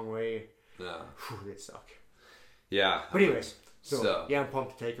twist the wrong way. Yeah. Whew, it suck. Yeah. But anyways, so yeah, I'm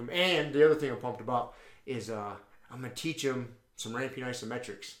pumped to take him. And the other thing I'm pumped about is I'm going to teach him some ramping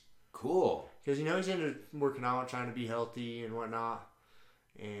isometrics. Cool. Because, you know, he's into working out, trying to be healthy and whatnot.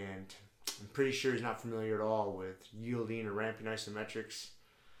 And I'm pretty sure he's not familiar at all with yielding or ramping isometrics.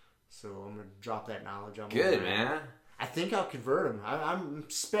 So I'm going to drop that knowledge on him. Good, man. I think I'll convert him. I'm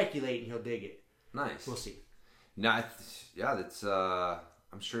speculating he'll dig it. Nice. We'll see. No, that's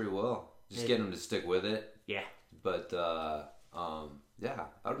I'm sure he will. Just get him to stick with it. Yeah. But yeah,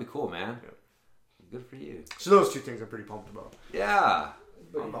 that'll be cool, man. Yep. Good for you. So those two things I'm pretty pumped about. Yeah.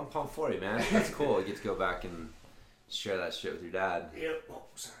 I'm pumped for you, man. That's cool. You get to go back and share that shit with your dad. Yep. Oh,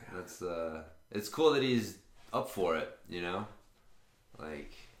 sorry. That's it's cool that he's up for it, you know?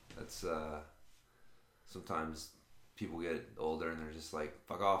 Like, that's sometimes people get older and they're just like,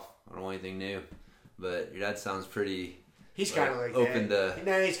 fuck off. I don't want anything new. But your dad sounds pretty. He's kind of like open that.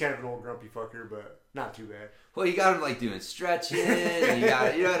 Nah, he's kind of an old grumpy fucker, but not too bad. Well, you got him like doing stretching. And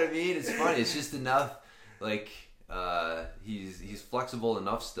you know what I mean? It's funny. It's just enough, like, he's flexible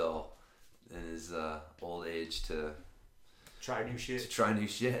enough still in his old age to try new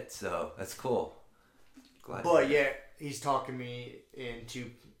shit. So that's cool. Glad. But yeah, he's talking me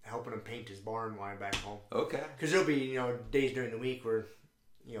into helping him paint his barn while I'm back home. Okay. Because there'll be days during the week where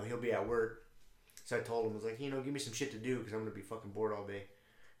he'll be at work. So I told him, I was like, give me some shit to do because I'm gonna be fucking bored all day.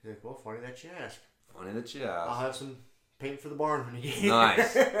 He's like, well, funny that you ask. I'll have some paint for the barn when you get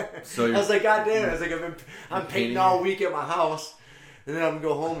Nice. So I was like, God damn it. I was like, I'm painting all week at my house. And then I'm going to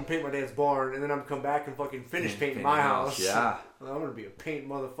go home and paint my dad's barn. And then I'm going to come back and fucking finish painting my house. Yeah. Well, I'm going to be a paint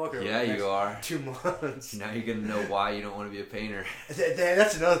motherfucker. Yeah, you are. 2 months. Now you're going to know why you don't want to be a painter.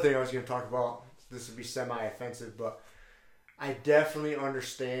 That's another thing I was going to talk about. This would be semi-offensive, but I definitely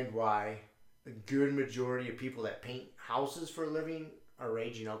understand why a good majority of people that paint houses for a living are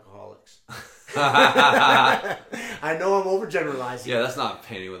raging alcoholics. I know I'm overgeneralizing. Yeah, that's not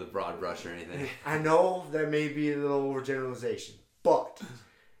painting with a broad brush or anything. I know that may be a little overgeneralization, but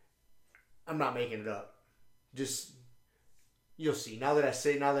I'm not making it up. Just, you'll see. Now that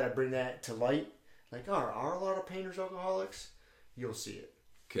I bring that to light, like, are a lot of painters alcoholics? You'll see it.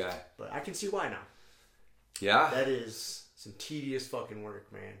 Okay. But I can see why now. Yeah. That is some tedious fucking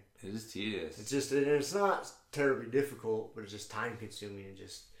work, man. It is tedious. It's not terribly difficult, but it's just time consuming and you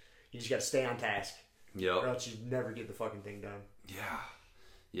just got to stay on task. Yep. Or else you never get the fucking thing done.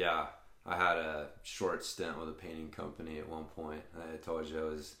 Yeah. I had a short stint with a painting company at one point. I told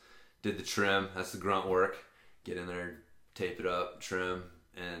you did the trim. That's the grunt work. Get in there, tape it up, trim,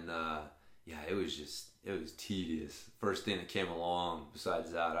 and it was tedious. First thing that came along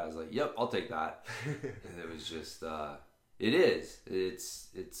besides that, I was like, yep, I'll take that. And it was just it's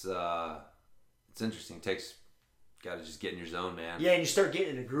interesting. Got to just get in your zone, man. Yeah, and you start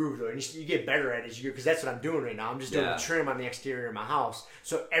getting in the groove, though, and you get better at it as you go, because that's what I'm doing right now. I'm just doing the trim on the exterior of my house,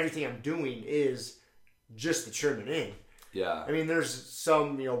 so everything I'm doing is just the trimming in. Yeah. I mean, there's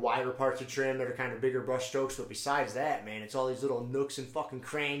some, wider parts of trim that are kind of bigger brush strokes, but besides that, man, it's all these little nooks and fucking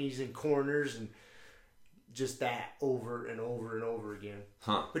crannies and corners and just that over and over and over again.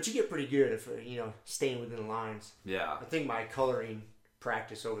 Huh. But you get pretty good if, staying within the lines. Yeah. I think my coloring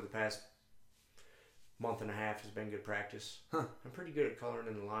practice over the past month and a half has been good practice. Huh. I'm pretty good at coloring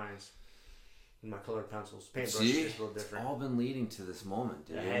in the lines. With my colored pencils. Paintbrush is just a little different. It's all been leading to this moment,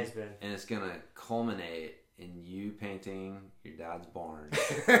 dude. It has been. And it's going to culminate in you painting your dad's barn.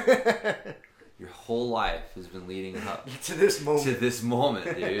 Your whole life has been leading up to this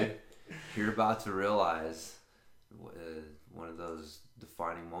moment, dude. You're about to realize one of those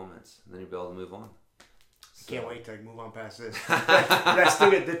defining moments, and then you'll be able to move on. So. Can't wait to move on past this. But I still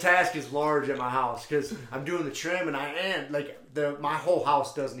the task is large at my house because I'm doing the trim, and my whole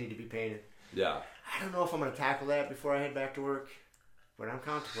house does need to be painted. Yeah. I don't know if I'm going to tackle that before I head back to work, but I'm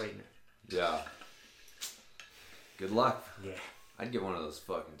contemplating it. Yeah. Good luck. Yeah. I'd get one of those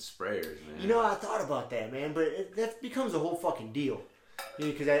fucking sprayers, man. I thought about that, man, but that becomes a whole fucking deal.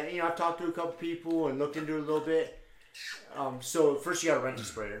 Because I've talked to a couple people and looked into it a little bit. So first you got to rent a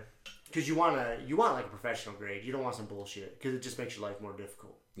sprayer because you want like a professional grade. You don't want some bullshit because it just makes your life more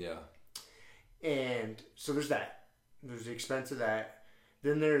difficult. Yeah. And so there's that. There's the expense of that.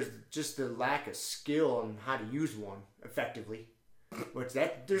 Then there's just the lack of skill on how to use one effectively.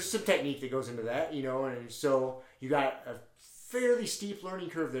 There's some technique that goes into that, and so you got a fairly steep learning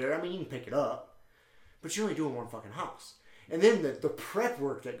curve there. I mean, you can pick it up, but you're only doing one fucking house. And then the prep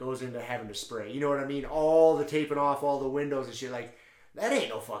work that goes into having to spray, you know what I mean? All the taping off all the windows and shit, that ain't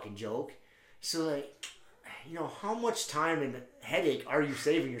no fucking joke. So, how much time and headache are you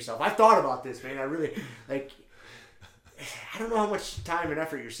saving yourself? I've thought about this, man. I really, I don't know how much time and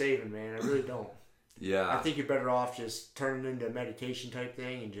effort you're saving, man. I really don't. Yeah. I think you're better off just turning into a meditation type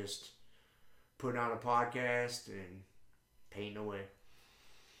thing and just putting on a podcast and painting away.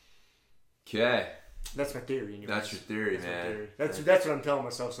 Okay. That's my theory. Anyways. That's your theory, man. That's what I'm telling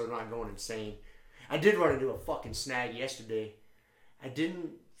myself so I'm not going insane. I did run into a fucking snag yesterday. I didn't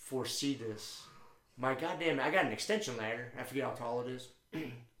foresee this. I got an extension ladder. I forget how tall it is.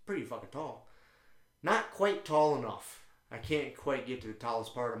 Pretty fucking tall. Not quite tall enough. I can't quite get to the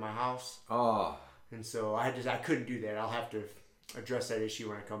tallest part of my house. Oh. And so I couldn't do that. I'll have to address that issue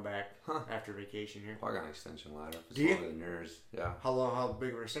when I come back after vacation here. Well, I got an extension ladder. It's Do you? longer than yours. Yeah. How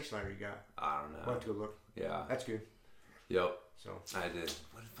big of an extension ladder you got? I don't know. We'll have to go look. Yeah. That's good. Yep. So I did.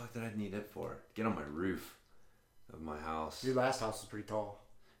 What the fuck did I need it for? Get on my roof of my house. your last house was pretty tall.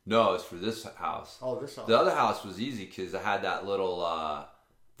 No, it's for this house. Oh, this house. The other house was easy because I had that little,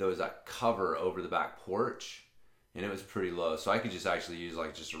 there was that cover over the back porch, and it was pretty low. So I could just actually use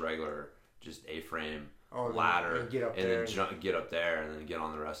just a regular, just A-frame ladder, and get up and there. then get up there, and then get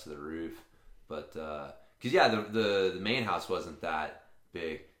on the rest of the roof. But Because yeah, the main house wasn't that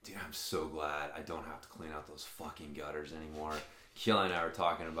big. Dude, I'm so glad I don't have to clean out those fucking gutters anymore. Keely and I were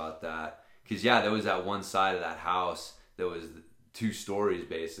talking about that. Because yeah, there was that one side of that house that was 2 stories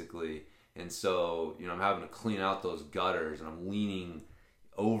basically. And so, I'm having to clean out those gutters and I'm leaning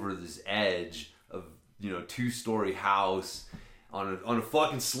over this edge of, 2-story house on a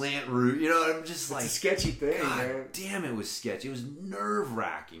fucking slant roof. I'm just like... It's a sketchy thing, God man. damn, it was sketchy. It was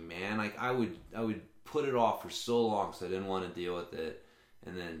nerve-wracking, man. Like, I would put it off for so long because I didn't want to deal with it.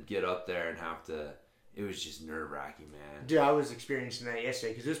 And then get up there and have to... It was just nerve-wracking, man. Dude, I was experiencing that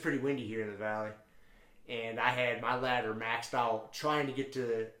yesterday because it was pretty windy here in the valley. And I had my ladder maxed out trying to get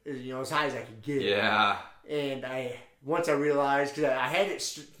to, as high as I could get. Yeah. And once I realized, because I had it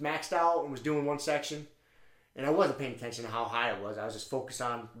maxed out and was doing one section, and I wasn't paying attention to how high it was. I was just focused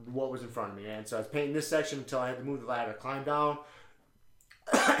on what was in front of me, man. So I was painting this section until I had to move the ladder, climb down,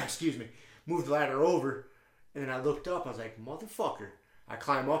 move the ladder over, and then I looked up. I was like, motherfucker. I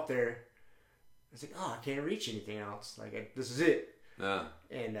climb up there. I was like, oh, I can't reach anything else. Like, this is it. Yeah.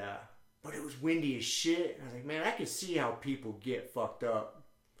 And, but it was windy as shit. And I was like, man, I can see how people get fucked up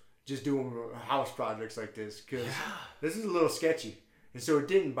just doing house projects like this. Because this is a little sketchy. And so it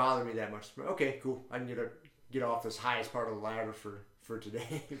didn't bother me that much. Okay, cool. I can get off this highest part of the ladder for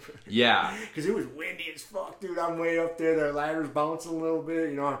today. Yeah. Because it was windy as fuck, dude. I'm way up there. The ladder's bouncing a little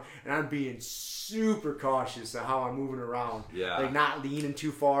bit, and I'm being super cautious of how I'm moving around. Yeah. Like, not leaning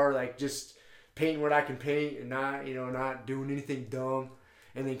too far, like, just painting what I can paint and not doing anything dumb.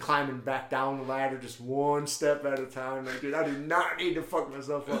 And then climbing back down the ladder just one step at a time. Like, dude, I do not need to fuck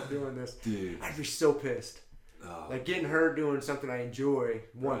myself up doing this. Dude. I'd be so pissed. Oh. Like, getting hurt doing something I enjoy,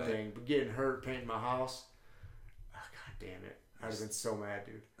 one Right. thing. But getting hurt painting my house, oh, god damn it. I'd have been so mad,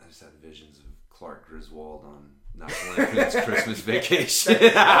 dude. I just had visions of Clark Griswold on National Lampoon's Christmas Vacation.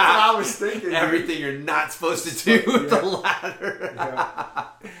 That's what I was thinking. Everything you're not supposed to do with the ladder. Yeah.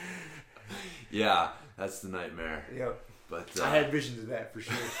 Yeah, that's the nightmare. Yep. But I had visions of that for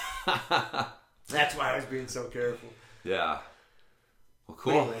sure. That's why I was being so careful. Yeah. Well,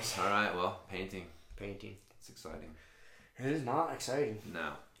 cool. Anyways. All right. Well, painting. Painting. It's exciting. It is not exciting.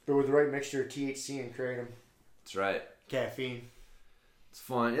 No. But with the right mixture of THC and kratom, That's right. caffeine, It's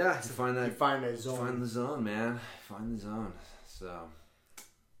fun. Yeah, to find you that. find that zone. Find the zone, man. Find the zone. So,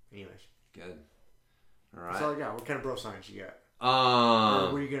 Anyways, good. All that's all right. I got. What kind of bro science you got?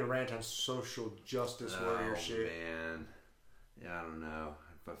 Or were you gonna rant on social justice warrior shit? Man. Yeah, I don't know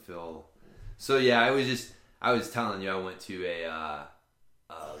if I feel. So yeah, I was telling you I went to a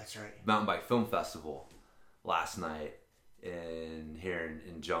That's right. mountain bike film festival last night here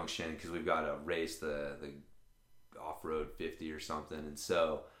in Junction because we've got to race the off-road 50 or something, and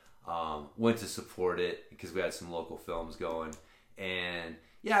so went to support it because we had some local films going. And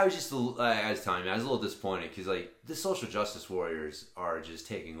yeah, I was telling you, I was a little disappointed because like the social justice warriors are just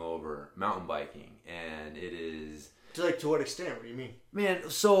taking over mountain biking, and it is. To what extent? What do you mean? Man,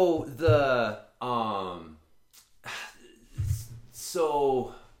 so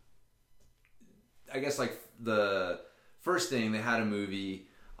so I guess like the first thing, they had a movie.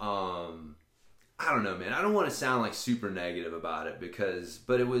 I don't know, man. I don't want to sound like super negative about it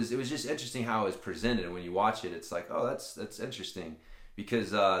but it was just interesting how it was presented. And when you watch it, it's like, oh, that's interesting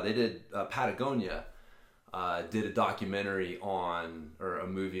because they did Patagonia did a documentary or a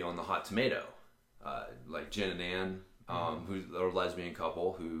movie on the Hot Tomato, like Jen and Ann, who are a lesbian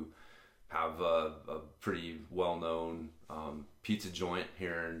couple who have a pretty well-known pizza joint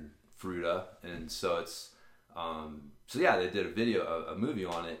here in Fruita, and so it's so yeah, they did a movie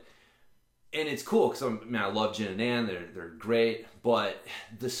on it. And it's cool because I love Jen and Ann. They're great, but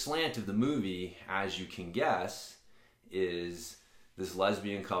the slant of the movie, as you can guess, is this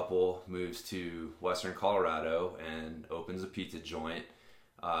lesbian couple moves to Western Colorado and opens a pizza joint.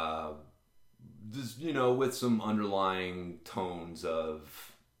 With some underlying tones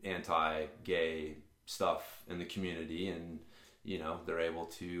of anti-gay stuff in the community, and they're able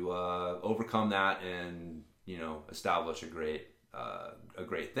to overcome that and establish a great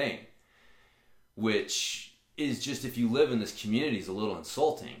thing. Which is just, if you live in this community, is a little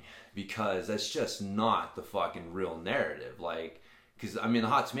insulting because that's just not the fucking real narrative. Like, because the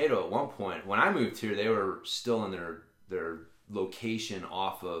Hot Tomato at one point when I moved here, they were still in their location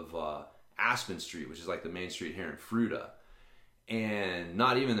off of Aspen Street, which is like the main street here in Fruita, and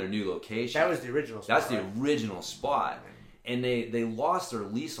not even their new location. That was the original spot. That's the original spot, and they lost their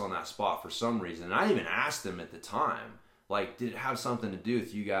lease on that spot for some reason. And I even asked them at the time, like, did it have something to do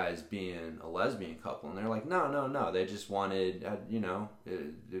with you guys being a lesbian couple? And they're like, no. They just wanted,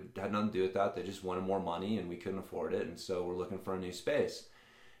 it had nothing to do with that. They just wanted more money, and we couldn't afford it, and so we're looking for a new space.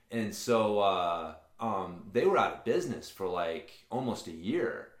 And so they were out of business for like almost a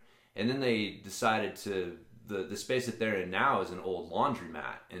year. And then they decided the space that they're in now is an old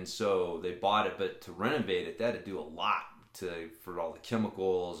laundromat. And so they bought it, but to renovate it, they had to do a lot for all the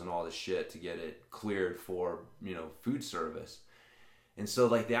chemicals and all the shit to get it cleared for, food service. And so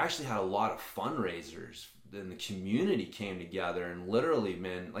like they actually had a lot of fundraisers, and the community came together, and literally,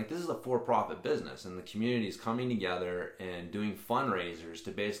 man, like this is a for-profit business, and the community is coming together and doing fundraisers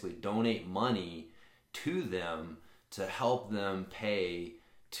to basically donate money to them to help them pay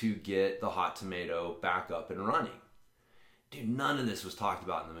to get the Hot Tomato back up and running. Dude, none of this was talked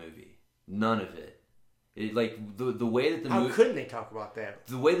about in the movie. None of it. Like the way that the How couldn't they talk about that?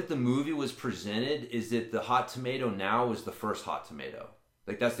 The way that the movie was presented is that the Hot Tomato now was the first Hot Tomato.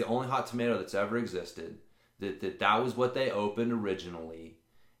 Like that's the only Hot Tomato that's ever existed. That was what they opened originally,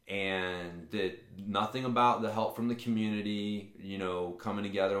 and that nothing about the help from the community, coming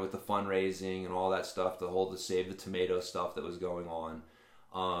together with the fundraising and all that stuff, the Save the Tomato stuff that was going on.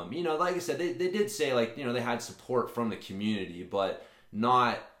 Like I said, they did say like, they had support from the community, but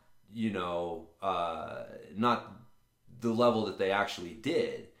not, not the level that they actually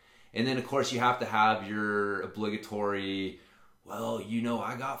did. And then of course you have to have your obligatory, well,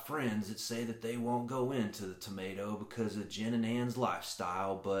 I got friends that say that they won't go into the tomato because of Jen and Ann's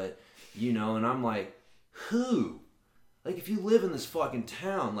lifestyle, but, and I'm like, who? Like, if you live in this fucking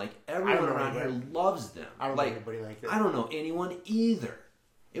town, like, everyone around here loves them. I don't know anybody like that. I don't know anyone either.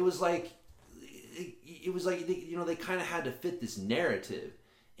 It was like, they kind of had to fit this narrative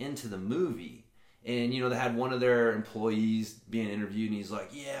into the movie. And, they had one of their employees being interviewed, and he's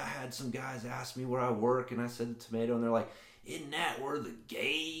like, yeah, I had some guys ask me where I work, and I said the tomato, and they're like, isn't that where the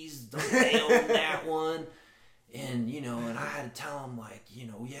gays, don't they own that one? And, and I had to tell them, like,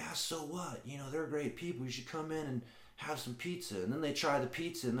 yeah, so what? They're great people. You should come in and have some pizza. And then they try the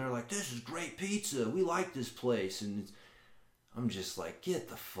pizza, and they're like, this is great pizza. We like this place. And I'm just like, get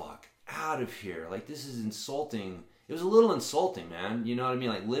the fuck out of here. Like, this is insulting. It was a little insulting, man. You know what I mean?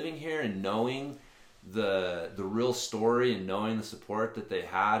 Like, living here and knowing the real story and knowing the support that they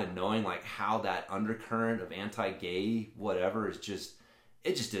had and knowing like how that undercurrent of anti-gay whatever is just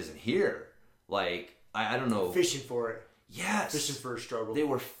isn't here. Like I don't know, fishing for it. Yes, fishing for a struggle. They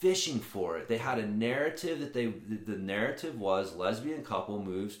were fishing for it. They had a narrative that the narrative was lesbian couple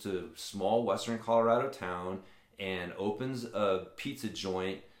moves to small western Colorado town and opens a pizza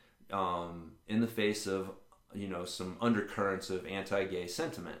joint in the face of some undercurrents of anti-gay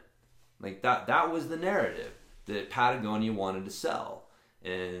sentiment. Like that was the narrative that Patagonia wanted to sell,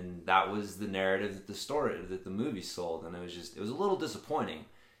 and that was the narrative that the movie sold, and it was a little disappointing,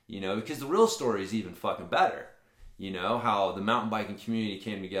 because the real story is even fucking better. How the mountain biking community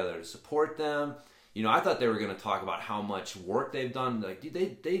came together to support them. I thought they were going to talk about how much work they've done. Like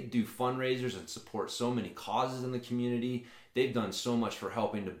they do fundraisers and support so many causes in the community. They've done so much for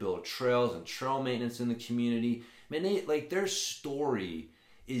helping to build trails and trail maintenance in the community. Man, their story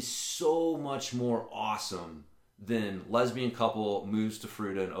is so much more awesome than lesbian couple moves to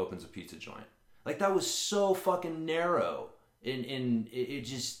Fruita and opens a pizza joint. Like that was so fucking narrow, and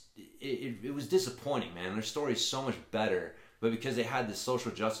it was disappointing, man. Their story is so much better, but because they had this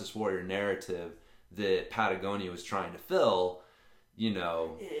social justice warrior narrative that Patagonia was trying to fill,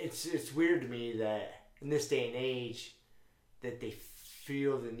 it's weird to me that in this day and age that they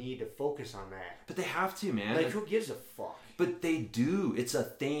feel the need to focus on that. But they have to, man. Like, who gives a fuck? But they do. It's a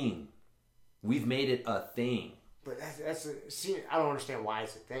thing. We've made it a thing. But see, I don't understand why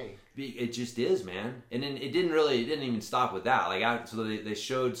it's a thing. It just is, man. And then it didn't even stop with that. Like, so they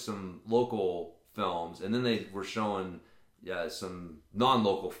showed some local films, and then they were showing some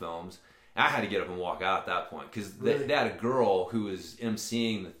non-local films. I had to get up and walk out at that point because they had a girl who was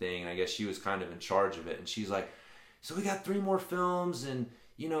emceeing the thing, and I guess she was kind of in charge of it. And she's like, so we got 3 more films, and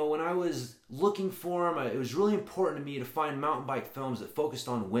when I was looking for them, it was really important to me to find mountain bike films that focused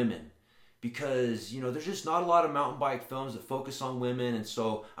on women because, there's just not a lot of mountain bike films that focus on women. And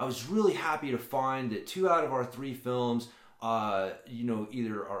so I was really happy to find that 2 out of our 3 films,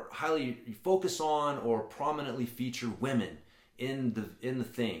 either are highly focus on or prominently feature women in the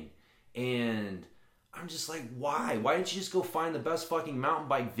thing. And I'm just like, why? Why didn't you just go find the best fucking mountain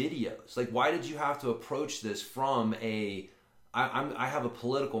bike videos? Like, why did you have to approach this from I have a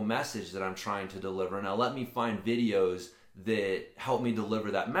political message that I'm trying to deliver. Now let me find videos that help me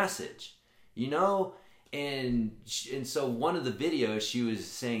deliver that message, And so one of the videos she was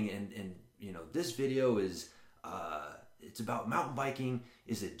saying, and this video is, it's about mountain biking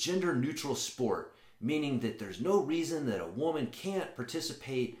is a gender neutral sport, meaning that there's no reason that a woman can't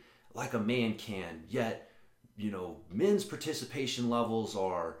participate like a man can, yet, men's participation levels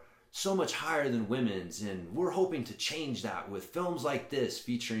are so much higher than women's, and we're hoping to change that with films like this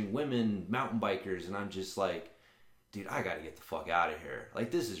featuring women mountain bikers. And I'm just like, dude, I gotta get the fuck out of here.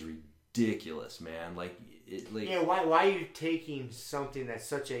 Like, this is ridiculous, man. Like, why are you taking something that's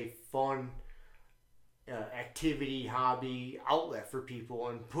such a fun activity, hobby, outlet for people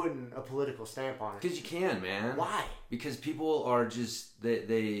and putting a political stamp on it? Because you can, man. Why? Because people are just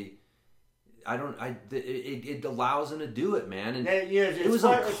it allows them to do it, man. And it was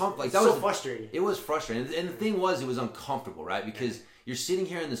uncomfortable. Like, that was frustrating. It was frustrating, and the thing was, it was uncomfortable, right? Because you're sitting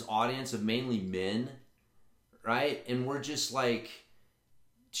here in this audience of mainly men, right? And we're just like,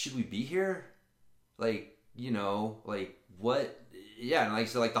 should we be here? Like, like what? Yeah, and like I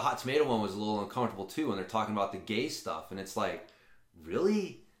said, like the hot tomato one was a little uncomfortable too when they're talking about the gay stuff, and it's like,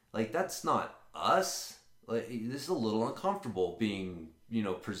 really? Like, that's not us. Like, this is a little uncomfortable being,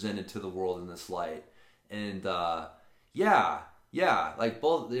 presented to the world in this light. And like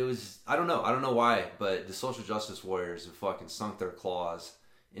both, it was, I don't know why, but the social justice warriors have fucking sunk their claws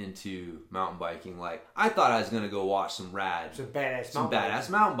into mountain biking. Like, I thought I was gonna go watch some badass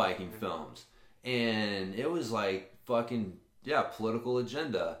mountain biking films, and it was like fucking political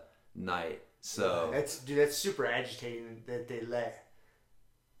agenda night. So that's super agitating that they let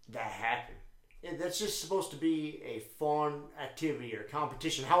that happen. Yeah, that's just supposed to be a fun activity or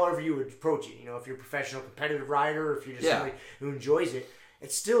competition, however you would approach it. If you're a professional competitive rider, or if you're just somebody who enjoys it,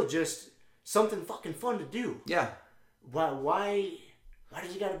 it's still just something fucking fun to do. Yeah. Why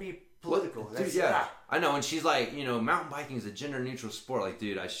does it got to be political? Dude, I know. And she's like, mountain biking is a gender neutral sport. Like,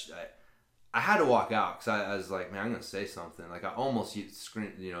 dude, I had to walk out because I was like, man, I'm gonna say something. Like, I almost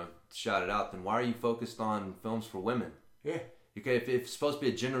shouted out. Then why are you focused on films for women? Yeah. Okay, if it's supposed to be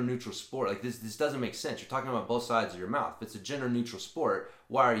a gender neutral sport, like this doesn't make sense. You're talking about both sides of your mouth. If it's a gender neutral sport,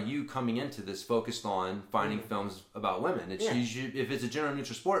 why are you coming into this focused on finding films about women? If it's a gender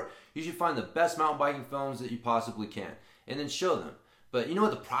neutral sport, you should find the best mountain biking films that you possibly can and then show them. But you know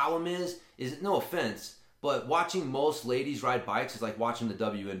what the problem is no offense, but watching most ladies ride bikes is like watching the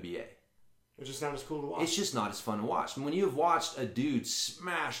WNBA. It's just not as cool to watch. It's just not as fun to watch. And when you've watched a dude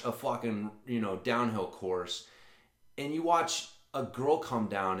smash a fucking, downhill course, and you watch a girl come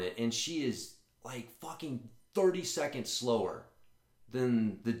down it, and she is like fucking 30 seconds slower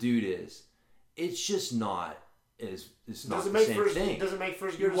than the dude is. It's just not it's not the same thing. It doesn't make for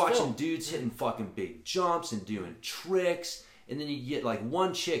as good You're as watching film. Dudes hitting fucking big jumps and doing tricks, and then you get like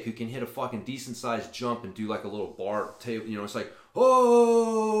one chick who can hit a fucking decent sized jump and do like a little bar table. It's like,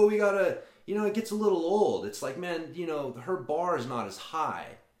 oh, we gotta, it gets a little old. It's like, man, her bar is not as high.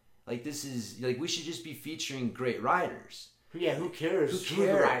 Like, this is like, we should just be featuring great riders. Yeah, who cares who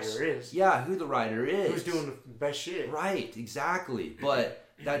the rider is? Yeah, who the rider is. Who's doing the best shit. Right, exactly. But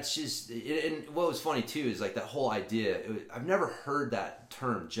that's just, and what was funny too is like that whole idea, I've never heard that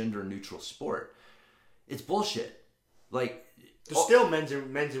term, gender neutral sport. It's bullshit. Like, there's still men's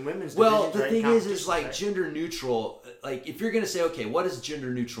and women's. Well, the thing is like gender neutral, like if you're going to say, okay, what does gender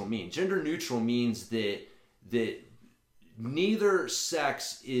neutral mean? Gender neutral means that neither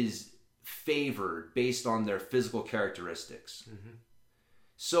sex is favored based on their physical characteristics. Mm-hmm.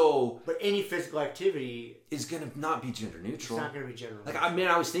 So, but any physical activity is going to not be gender neutral. It's not going to be gender neutral. Like,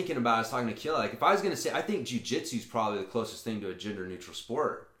 I was thinking about it, I was talking to Killa. Like, if I was going to say, I think jiu-jitsu is probably the closest thing to a gender neutral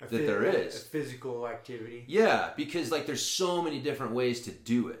sport there is. A physical activity. Yeah, because like there's so many different ways to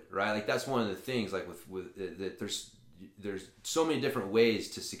do it, right? Like, that's one of the things. Like that there's so many different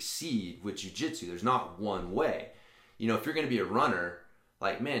ways to succeed with jiu-jitsu. There's not one way. If you're going to be a runner,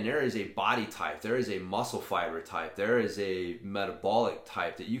 like, man, there is a body type, there is a muscle fiber type, there is a metabolic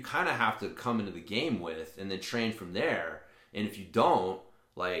type that you kind of have to come into the game with and then train from there. And if you don't,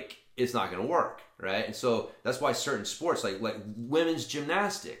 like, it's not going to work, right? And so that's why certain sports, like women's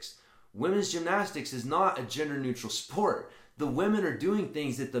gymnastics is not a gender neutral sport. The women are doing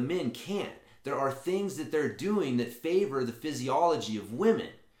things that the men can't. There are things that they're doing that favor the physiology of women,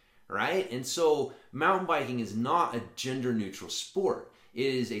 right? And so mountain biking is not a gender neutral sport. It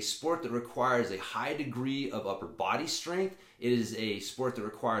is a sport that requires a high degree of upper body strength. It is a sport that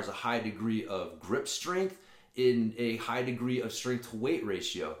requires a high degree of grip strength in a high degree of strength to weight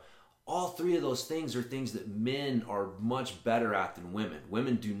ratio. All three of those things are things that men are much better at than women.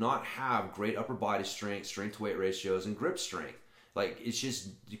 Women do not have great upper body strength, strength to weight ratios, and grip strength. Like, it's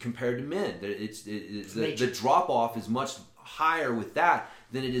just compared to men. The drop off is much higher with that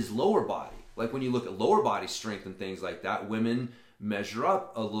than it is lower body. Like, when you look at lower body strength and things like that, women measure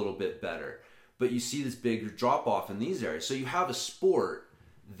up a little bit better, but you see this bigger drop off in these areas. So you have a sport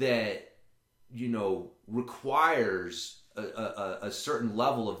that requires a certain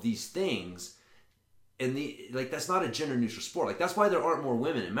level of these things, And that's not a gender neutral sport. Like, that's why there aren't more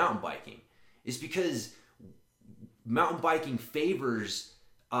women in mountain biking. It's because mountain biking favors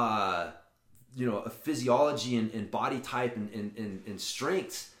a physiology and body type and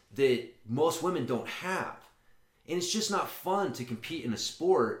strengths that most women don't have. And it's just not fun to compete in a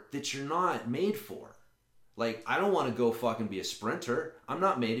sport that you're not made for. Like, I don't want to go fucking be a sprinter. I'm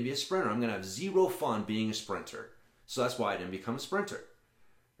not made to be a sprinter. I'm going to have zero fun being a sprinter. So that's why I didn't become a sprinter.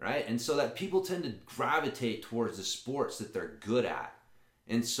 Right? And so that people tend to gravitate towards the sports that they're good at.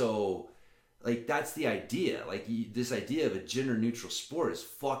 And so, like, that's the idea. Like, this idea of a gender neutral sport is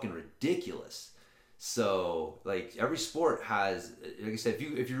fucking ridiculous. So, like, every sport has, like I said,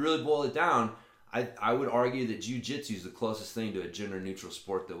 if you really boil it down, I would argue that jiu-jitsu is the closest thing to a gender neutral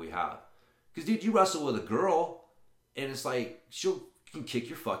sport that we have. Because, dude, you wrestle with a girl, and it's like, she can kick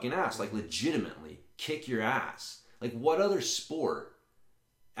your fucking ass. Like, legitimately, kick your ass. Like, what other sport,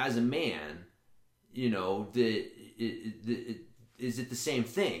 as a man, is it the same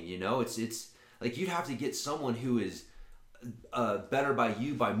thing? It's like, you'd have to get someone who is better by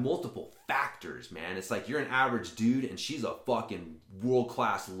you by multiple factors, man. It's like, you're an average dude, and she's a fucking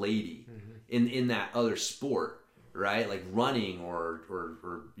world-class lady in that other sport, right? Like running or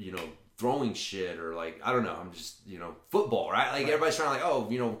throwing shit, or like, I don't know, I'm just, football, right? Like, everybody's trying to, like,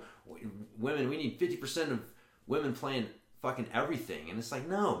 women, we need 50% of women playing fucking everything. And it's like,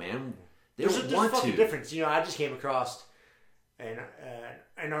 no, man, there's a fucking difference. I just came across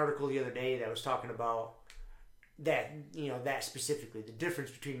an article the other day that was talking about that, that specifically, the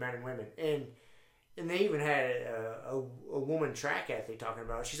difference between men and women. And they even had a woman track athlete talking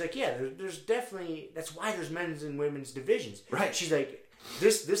about it. She's like, yeah, there's definitely, that's why there's men's and women's divisions. Right. She's like,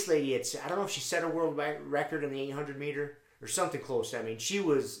 this lady, I don't know if she set a world record in the 800 meter or something close. I mean, she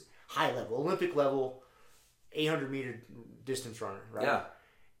was high level, Olympic level, 800 meter distance runner, right? Yeah.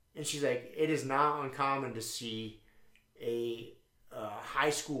 And she's like, it is not uncommon to see a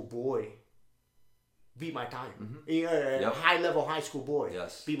high school boy beat my time. Mm-hmm. High level high school boy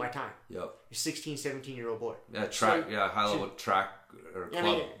beat my time. Yep. A 16, 17-year-old boy. Yeah, track. So, high level track or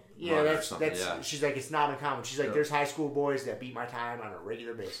club. That's. She's like, it's not uncommon. She's like, there's high school boys that beat my time on a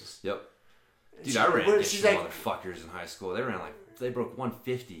regular basis. Yep. Dude, I ran against some motherfuckers in high school. They broke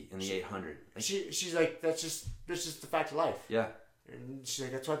 150 in the 800. Like, she's like, that's just the fact of life. Yeah. And she's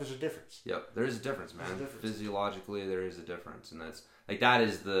like, that's why there's a difference. Yep, there is a difference, man. Physiologically, there is a difference, and that's like, that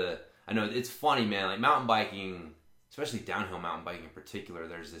is the. I know it's funny, man. Like, mountain biking, especially downhill mountain biking in particular,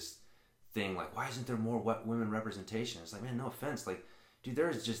 there's this thing like, why isn't there more women representation? It's like, man, no offense, like, dude, there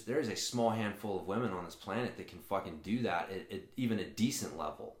is a small handful of women on this planet that can fucking do that at even a decent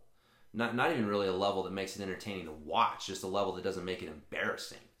level. Not even really a level that makes it entertaining to watch, just a level that doesn't make it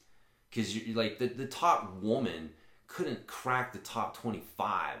embarrassing. Because you like the top woman couldn't crack the top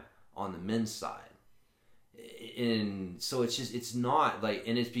 25 on the men's side. And so it's not like,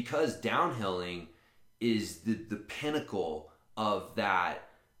 and it's because downhilling is the pinnacle of that,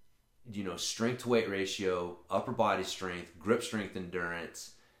 strength to weight ratio, upper body strength, grip strength,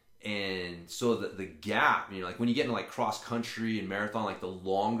 endurance. And so the gap, like when you get into like cross country and marathon, like the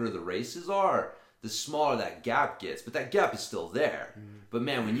longer the races are, the smaller that gap gets, but that gap is still there. Mm-hmm. But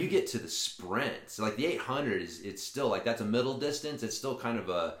man, when you get to the sprints, like the 800 it's still like, that's a middle distance. It's still kind of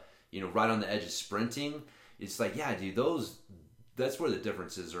a, right on the edge of sprinting. It's like, yeah, dude, that's where the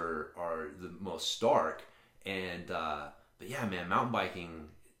differences are the most stark. And, but yeah, man, mountain biking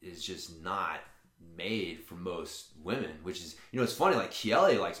is just not made for most women, which is, it's funny, like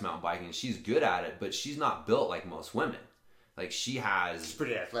Kiele likes mountain biking and she's good at it, but she's not built like most women. Like, she's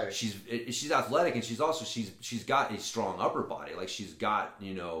pretty athletic. She's athletic, and she's got a strong upper body. Like, she's got,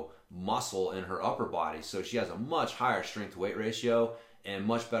 muscle in her upper body. So she has a much higher strength to weight ratio and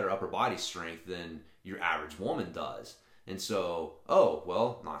much better upper body strength than your average woman does. And so,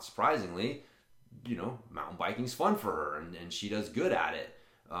 not surprisingly, mountain biking's fun for her, and she does good at it.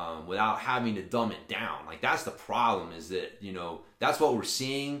 Without having to dumb it down. Like, that's the problem, is that, that's what we're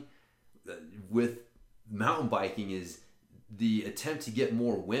seeing with mountain biking, is the attempt to get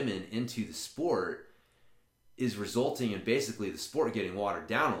more women into the sport is resulting in basically the sport getting watered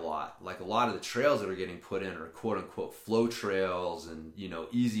down a lot. Like, a lot of the trails that are getting put in are quote unquote flow trails and,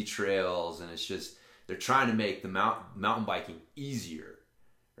 easy trails. And it's just, they're trying to make the mountain biking easier,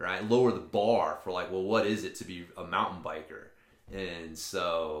 right? Lower the bar for like, well, what is it to be a mountain biker? And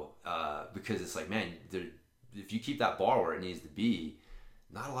so, because it's like, man, if you keep that bar where it needs to be,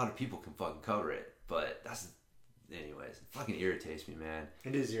 not a lot of people can fucking cover it. But anyways, it fucking irritates me, man.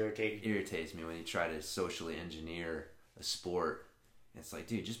 It is irritating. It irritates me when you try to socially engineer a sport. It's like,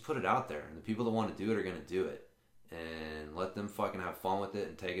 dude, just put it out there. And the people that want to do it are going to do it. And let them fucking have fun with it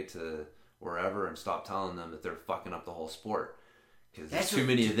and take it to wherever and stop telling them that they're fucking up the whole sport. Because there's That's too what-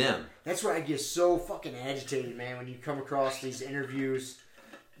 many of them. That's where I get so fucking agitated, man, when you come across these interviews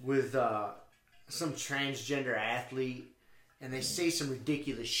with some transgender athlete and they say some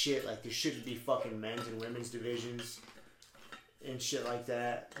ridiculous shit like there shouldn't be fucking men's and women's divisions and shit like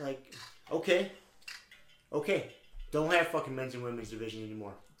that. Like, okay. Don't have fucking men's and women's division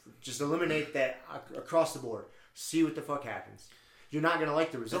anymore. Just eliminate that across the board. See what the fuck happens. You're not gonna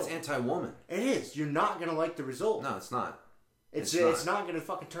like the result. That's anti-woman. It is. You're not gonna like the result. No, it's not. It's not gonna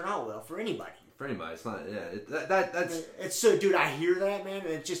fucking turn out well for anybody. For anybody, it's not. Yeah, that's. It's so, dude. I hear that, man,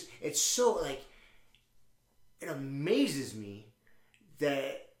 and it's so like, it amazes me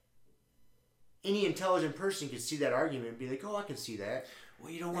that any intelligent person could see that argument and be like, "Oh, I can see that."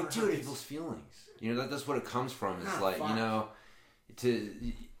 Well, you don't Like, want to dude, hurt people's feelings. You know that's what it comes from. It's Nah, like fuck. you know,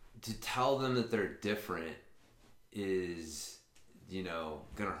 to tell them that they're different is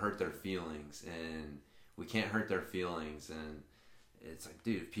gonna hurt their feelings, and we can't hurt their feelings. And it's like,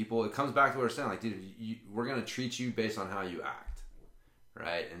 dude, people. It comes back to what we're saying. Like, dude, we're gonna treat you based on how you act,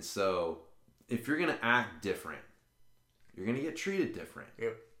 right? And so, if you're gonna act different, you're gonna get treated different.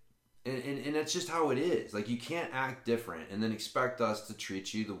 Yep. And that's just how it is. Like, you can't act different and then expect us to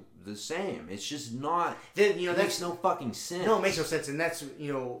treat you the same. It's just not. Then It makes no fucking sense. No, it makes no sense, and that's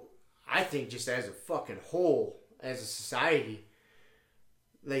I think just as a fucking whole, as a society,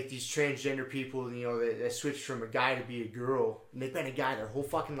 like these transgender people, that switch from a guy to be a girl, and they've been a guy their whole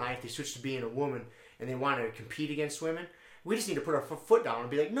fucking life. They switch to being a woman, and they want to compete against women. We just need to put our foot down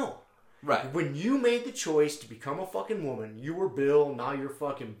and be like, no. Right. When you made the choice to become a fucking woman, you were Bill, now you're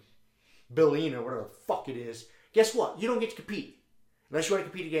fucking Billina, or whatever the fuck it is. Guess what? You don't get to compete. Unless you want to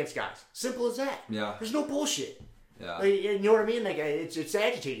compete against guys. Simple as that. Yeah. There's no bullshit. Yeah. Like, you know what I mean? Like, it's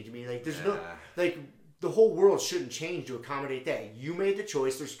agitating to me. Like, there's no, Yeah. like, the whole world shouldn't change to accommodate that. You made the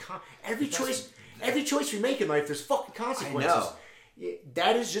choice. There's every choice we make in life, there's fucking consequences.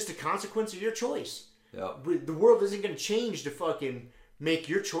 That is just a consequence of your choice. Yep. The world isn't going to change to fucking make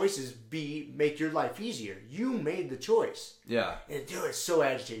your choices make your life easier. You made the choice. Yeah. And dude, it's so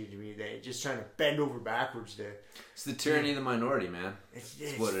agitating to me that it's just trying to bend over backwards there. It's the tyranny of the minority, man.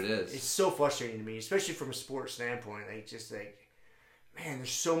 It's what it is. It's so frustrating to me, especially from a sports standpoint. Like, just like, man, there's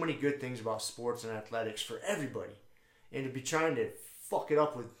so many good things about sports and athletics for everybody, and to be trying to fuck it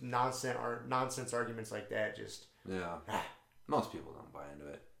up with nonsense arguments like that, just Yeah. Most people don't buy into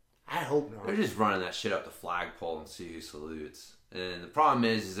it. I hope They're not. just running that shit up the flagpole and see who salutes. And the problem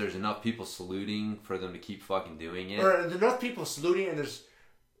is there's enough people saluting for them to keep fucking doing it. Or there's enough people saluting, and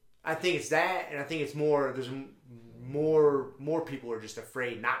I think it's that, and I think it's more. There's more people are just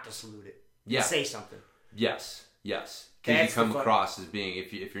afraid not to salute it. Yeah. Say something. Yes. Because you That's come the across as being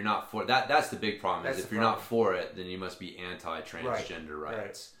if you're not for that's the big problem is That's if the you're not problem. for it, then you must be anti-transgender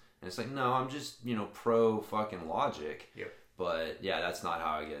rights. And it's like, no, I'm just pro fucking logic. Yep. But yeah, that's not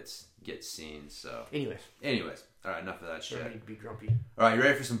how it gets seen. So anyways, all right, enough of that shit. Don't need to be grumpy. All right, you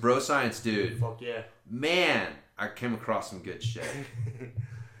ready for some bro science, dude? Fuck yeah. Man, I came across some good shit.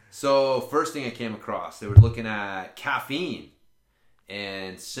 So first thing I came across, they were looking at caffeine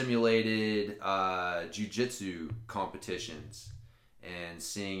and simulated jiu-jitsu competitions and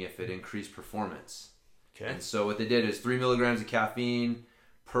seeing if it increased performance. Okay. And so what they did is 3 milligrams of caffeine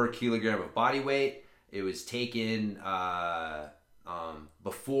per kilogram of body weight. It was taken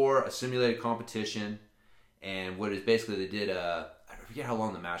before a simulated competition. And what is basically they did I forget how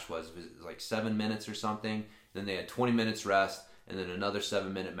long the match was. It was like 7 minutes or something. Then they had 20 minutes rest and then another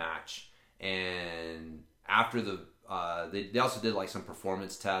 7-minute match. And after they also did like some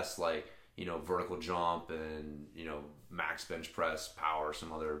performance tests, like vertical jump and max bench press, power,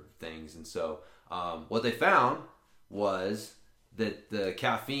 some other things. And so what they found was that the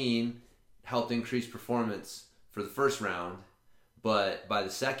caffeine helped increase performance for the first round, but by the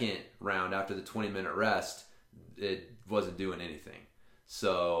second round, after the 20-minute rest, it wasn't doing anything.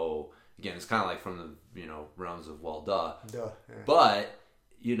 So again, it's kind of like from the realms of duh. Yeah. But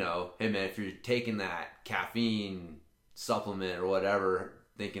hey man, if you're taking that caffeine supplement or whatever,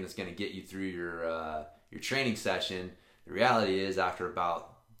 thinking it's going to get you through your training session, the reality is after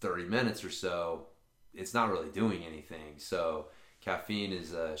about 30 minutes or so, it's not really doing anything. So caffeine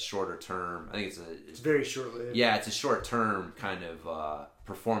is a shorter term. I think it's very short-lived. Yeah, it's a short term kind of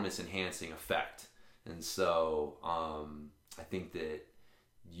performance enhancing effect. And so I think that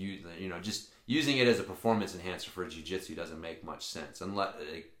just using it as a performance enhancer for jiu-jitsu doesn't make much sense unless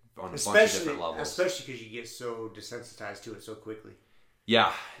on a bunch of different levels. Especially because you get so desensitized to it so quickly.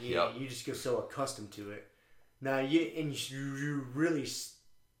 Yeah. You just get so accustomed to it. Now you really,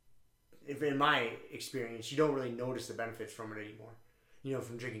 if in my experience, you don't really notice the benefits from it anymore.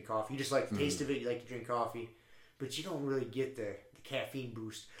 from drinking coffee. You just like the taste of it. You like to drink coffee, but you don't really get the caffeine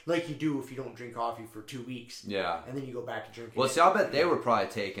boost like you do if you don't drink coffee for 2 weeks. Yeah. And then you go back to drinking. Well, see, I'll bet they were probably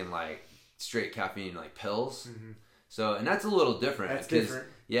taking like straight caffeine, like pills. Mm-hmm. So, and that's a little different. That's different.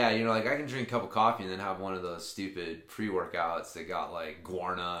 Yeah, like I can drink a cup of coffee and then have one of those stupid pre-workouts that got like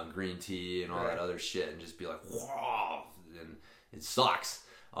guarana and green tea and all that other shit and just be like, wow, and it sucks.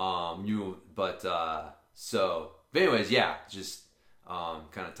 But anyways, yeah, just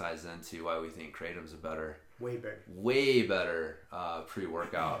kind of ties into why we think Kratom's a way better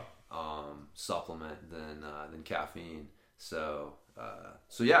pre-workout supplement than caffeine. So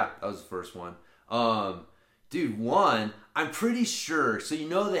yeah, that was the first one. Dude, I'm pretty sure. So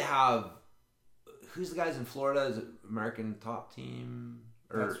they have, who's the guys in Florida? Is it American Top Team?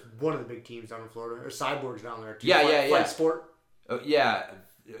 That's one of the big teams down in Florida. Or Cyborg's down there too. Yeah. Flight Sport. Oh, yeah.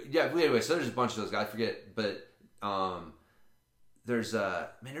 But anyway, so there's a bunch of those guys. I forget, but there's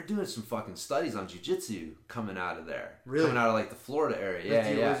they're doing some fucking studies on jiu-jitsu coming out of there. Really? Coming out of like the Florida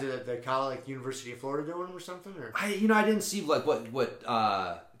area. Yeah. Was it at the college, like University of Florida doing or something? Or I didn't see like what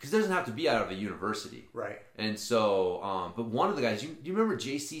because it doesn't have to be out of a university. Right. And so but one of the guys, do you remember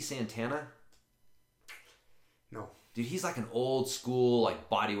JC Santana? No. Dude, he's like an old school like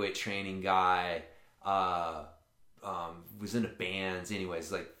bodyweight training guy. Was into bands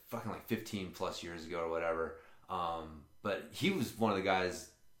anyways, like fucking like 15 plus years ago or whatever. But he was one of the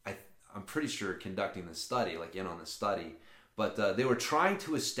guys, I'm pretty sure, conducting the study, like in on the study. But they were trying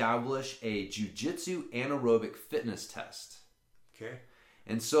to establish a jiu-jitsu anaerobic fitness test. Okay.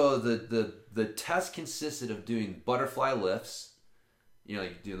 And so the test consisted of doing butterfly lifts.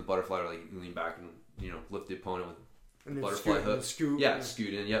 Like doing the butterfly, or like you lean back and, lift the opponent with the butterfly hook. Scoot. Yeah,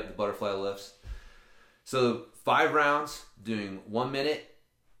 scoot in. Yep, the butterfly lifts. So 5 rounds, doing 1 minute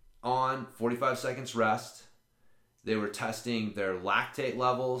on, 45 seconds rest. They were testing their lactate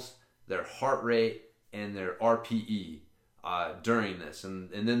levels, their heart rate, and their RPE during this, and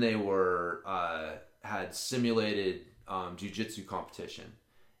then they were had simulated jiu-jitsu competition,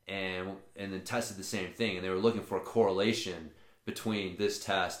 and then tested the same thing, and they were looking for a correlation between this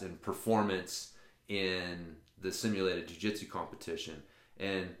test and performance in the simulated jiu-jitsu competition,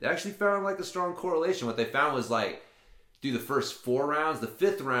 and they actually found like a strong correlation. What they found was like, do the first 4 rounds, the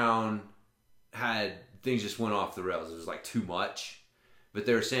 5th round had things just went off the rails. It was like too much. But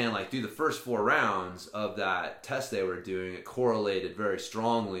they were saying like, do the first 4 rounds of that test they were doing, it correlated very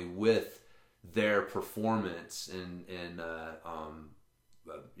strongly with their performance and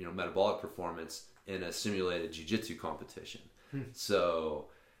metabolic performance in a simulated jiu-jitsu competition. So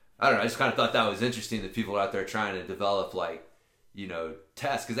I don't know. I just kind of thought that was interesting that people are out there trying to develop like,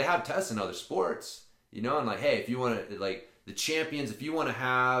 tests, because they have tests in other sports, and like, hey, if you want to, like the champions, if you want to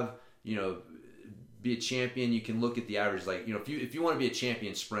have, be a champion, you can look at the average, like, if you want to be a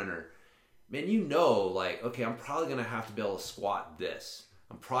champion sprinter, man, like, okay, I'm probably going to have to be able to squat this.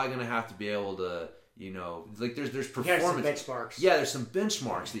 I'm probably going to have to be able to, like there's performance. There's some benchmarks. Yeah, there's some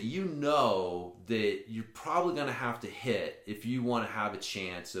benchmarks that that you're probably going to have to hit if you want to have a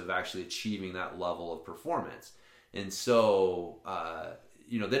chance of actually achieving that level of performance. And so,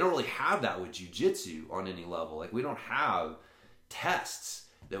 they don't really have that with jiu-jitsu on any level. Like, we don't have tests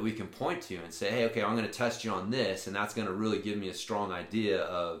that we can point to and say, hey, okay, I'm going to test you on this, and that's going to really give me a strong idea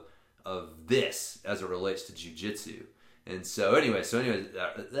of this as it relates to jiu-jitsu. And so anyway,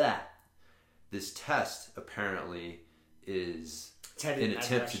 this test apparently is an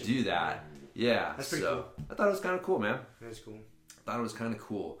attempt to do that. Yeah, that's pretty cool. I thought it was kind of cool, man. That's cool. I thought it was kind of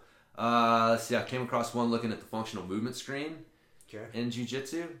cool. Let's see, I came across one looking at the functional movement screen in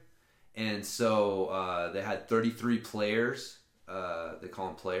jiu-jitsu. And so they had 33 players. They call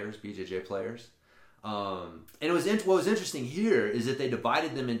them players, BJJ players. And what was interesting here is that they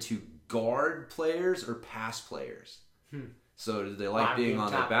divided them into guard players or pass players. So do they like bottom being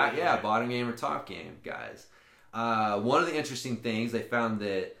on their back? Yeah, bottom game or top game guys. One of the interesting things, they found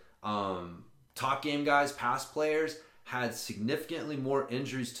that top game guys, pass players, had significantly more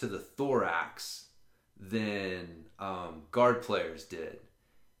injuries to the thorax than guard players did.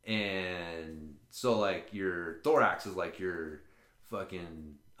 And so like your thorax is like your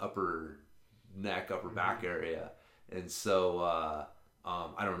fucking upper neck, upper back area. And so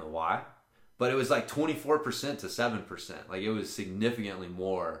I don't know why, but it was like 24% to 7%. Like, it was significantly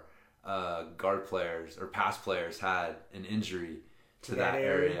more guard players or pass players had an injury to that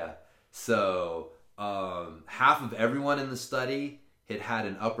area. So half of everyone in the study had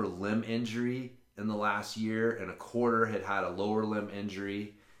an upper limb injury in the last year, and a quarter had a lower limb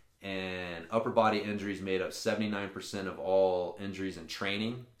injury. And upper body injuries made up 79% of all injuries in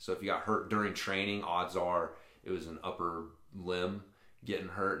training. So if you got hurt during training, odds are it was an upper limb getting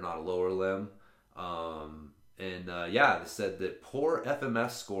hurt, not a lower limb. They said that poor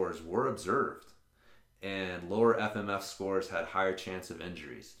FMS scores were observed, and lower FMS scores had higher chance of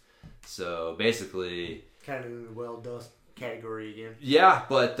injuries. So basically, kind of in the well dust category again. Yeah,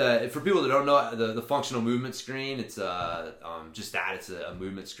 but for people that don't know, the functional movement screen, it's just that. It's a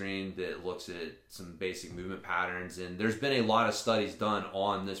movement screen that looks at some basic movement patterns, and there's been a lot of studies done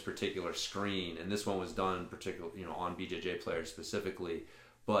on this particular screen, and this one was done on BJJ players specifically.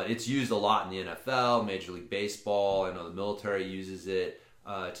 But it's used a lot in the NFL, Major League Baseball. I know the military uses it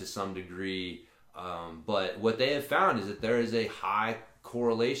to some degree. But what they have found is that there is a high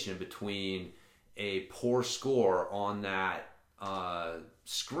correlation between a poor score on that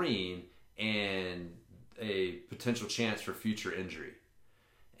screen and a potential chance for future injury.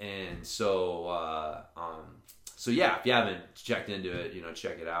 And so yeah, if you haven't checked into it,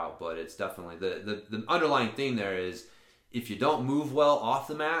 check it out. But it's definitely the underlying thing there is, if you don't move well off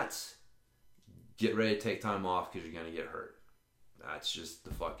the mats, get ready to take time off because you're going to get hurt. That's just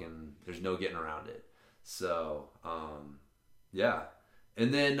there's no getting around it. So, yeah.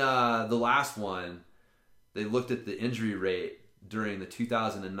 And then the last one, they looked at the injury rate during the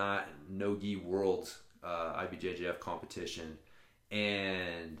 2009 No-Gi World IBJJF competition,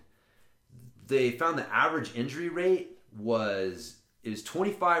 and they found the average injury rate is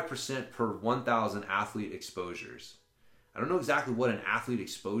 25% per 1,000 athlete exposures. I don't know exactly what an athlete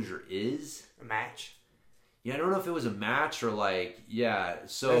exposure is. A match? Yeah, I don't know if it was a match or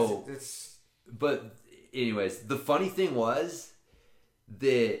so... But anyways, the funny thing was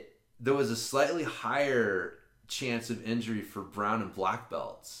that there was a slightly higher chance of injury for brown and black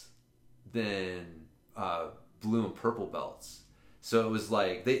belts than blue and purple belts. So it was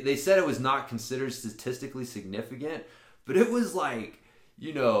they said it was not considered statistically significant, but it was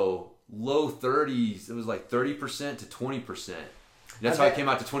low 30s. It was 30% to 20%. That's how it came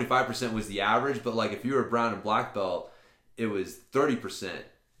out to 25% was the average. But if you were a brown and black belt, it was 30%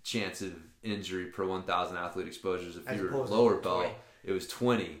 chance of injury per 1,000 athlete exposures. If you were a lower belt, it was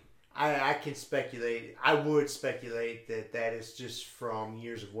 20. I can speculate. I would speculate that is just from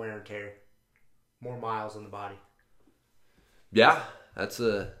years of wear and tear, more miles on the body. Yeah, that's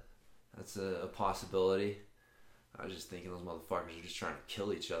a possibility. I was just thinking those motherfuckers are just trying to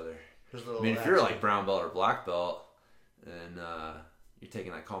kill each other. I mean, if you're brown belt or black belt, then you're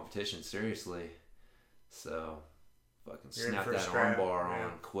taking that competition seriously. So, fucking snap that armbar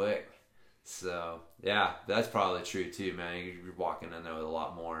on quick. So, yeah, that's probably true too, man. You're walking in there with a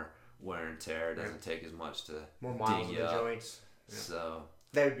lot more wear and tear. It doesn't take as much to more miles ding in you the up. joints. Yeah. So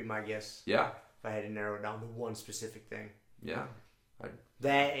that would be my guess. Yeah. If I had to narrow it down to one specific thing. Yeah.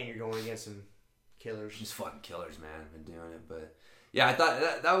 That and you're going against some killers. Just fucking killers, man. I've been doing it, but yeah, I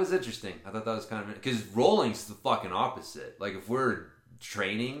thought that was interesting. I thought that was kind of because rolling's the fucking opposite. If we're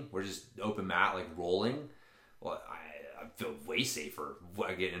training, we're just open mat rolling. Well, I feel way safer.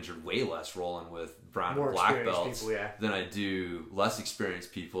 I get injured way less rolling with brown and black belts than I do less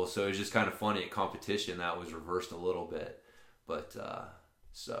experienced people. So it's just kind of funny at competition that was reversed a little bit. But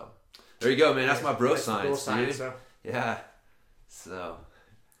so there you go, man. That's my bro science, dude. So. Yeah. So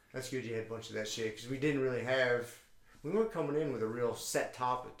that's good. You had a bunch of that shit because we didn't really have. We weren't coming in with a real set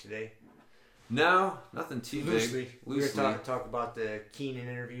topic today. No, nothing too big. We were Loosely. talk about the Keenan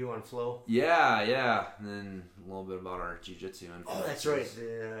interview on Flow. Yeah. And then a little bit about our jiu-jitsu influences. Oh, that's right.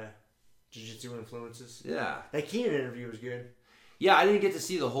 The jiu-jitsu influences. Yeah. That Keenan interview was good. Yeah, I didn't get to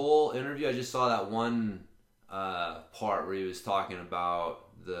see the whole interview. I just saw that one part where he was talking about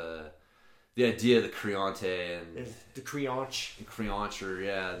the idea of the Creonte and the Creonch. The Creoncher,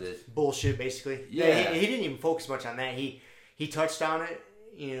 yeah. Bullshit, basically. Yeah. He didn't even focus much on that. He touched on it.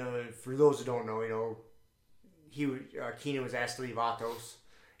 For those who don't know, Keenan was asked to leave Atos,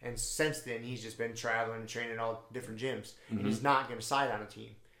 and since then he's just been traveling and training at all different gyms, and he's not going to side on a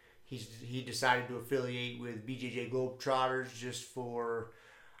team. He decided to affiliate with BJJ Globetrotters just for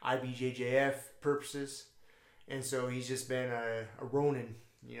IBJJF purposes, and so he's just been a Ronin,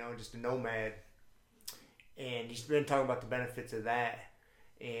 just a nomad, and he's been talking about the benefits of that.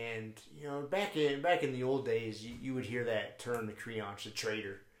 And back in the old days, you would hear that term, the Creonch, the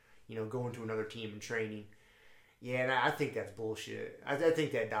trader, going to another team and training. Yeah, and I think that's bullshit. I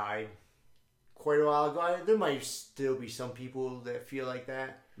think that died quite a while ago. There might still be some people that feel like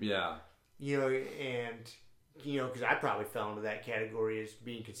that. Yeah. Because I probably fell into that category as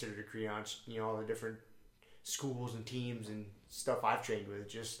being considered a Creonch. All the different schools and teams and stuff I've trained with,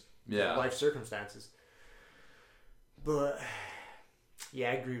 just life circumstances. But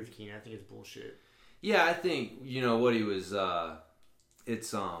yeah, I agree with Keenan. I think it's bullshit. Yeah, I think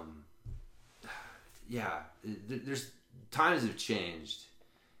there's times have changed.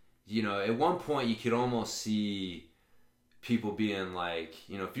 You know, at one point you could almost see people being like,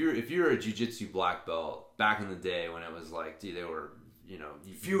 you know, if you're a jiu-jitsu black belt back in the day when it was like, dude, they were, you know,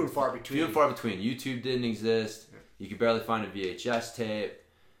 few and far between. Few and far between. YouTube didn't exist. You could barely find a VHS tape.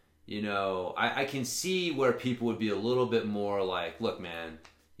 You know, I can see where people would be a little bit more like, look, man,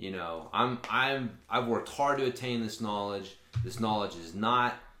 you know, I've worked hard to attain this knowledge. This knowledge is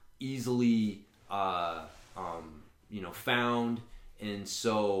not easily, you know, found. And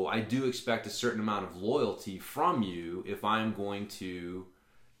so I do expect a certain amount of loyalty from you if I'm going to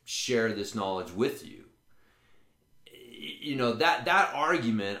share this knowledge with you. You know, that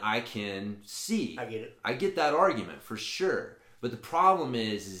argument I can see. I get it. I get that argument for sure. But the problem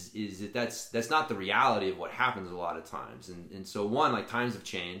is that that's not the reality of what happens a lot of times. And so one, like, times have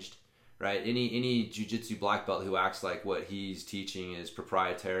changed, right? Any jiu-jitsu black belt who acts like what he's teaching is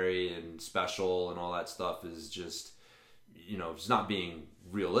proprietary and special and all that stuff is just, you know, it's not being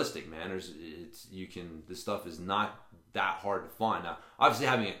realistic, man. This stuff is not that hard to find. Now, obviously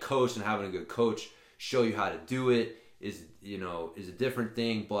having a coach and having a good coach show you how to do it is a different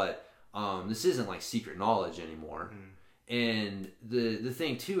thing, but this isn't like secret knowledge anymore. And the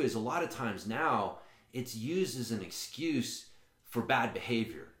thing too is a lot of times now it's used as an excuse for bad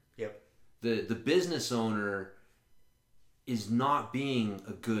behavior. Yep. The business owner is not being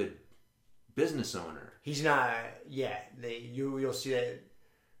a good business owner. He's not. Yeah, you'll see that.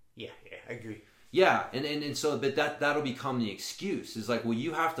 Yeah, I agree. Yeah, and so, but that'll become the excuse. Is like, well,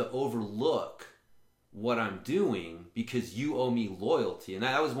 you have to overlook what I'm doing because you owe me loyalty. And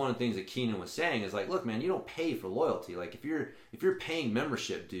that was one of the things that Keenan was saying is like, look, man, you don't pay for loyalty. Like if you're paying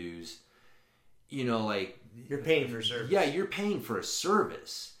membership dues, you know, like you're paying for service. Yeah, you're paying for a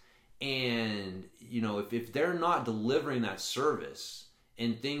service. And, you know, if they're not delivering that service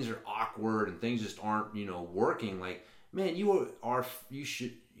and things are awkward and things just aren't, you know, working, like, man, you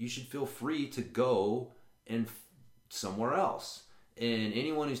should feel free to go and somewhere else. And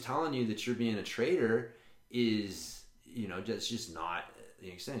anyone who's telling you that you're being a traitor is, you know, just not,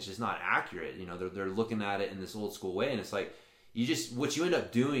 it's just not accurate. You know, they're looking at it in this old school way, and it's like what you end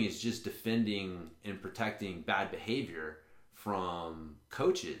up doing is just defending and protecting bad behavior from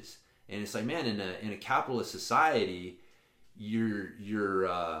coaches. And it's like, man, in a capitalist society,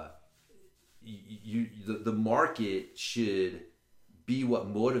 the market should be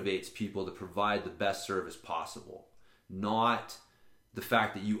what motivates people to provide the best service possible, not the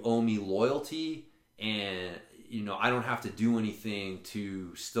fact that you owe me loyalty and, you know, I don't have to do anything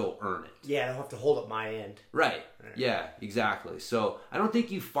to still earn it. Yeah, I don't have to hold up my end. Right. Yeah, exactly. So I don't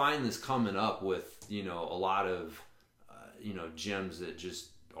think you find this coming up with, you know, a lot of, you know, gyms that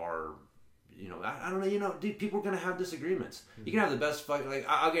just are, you know, I don't know, you know, dude, people are going to have disagreements. Mm-hmm. You can have the best fight. Like,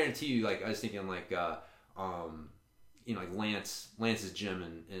 I'll guarantee you, like, I was thinking, like, you know, like Lance's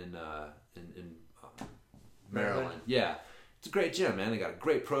gym in Maryland. Yeah. It's a great gym, man. They got a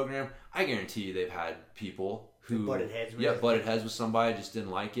great program. I guarantee you they've had people who butted heads with somebody, just didn't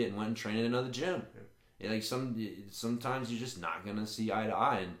like it and went and trained in another gym. Yeah. And like sometimes you're just not gonna see eye to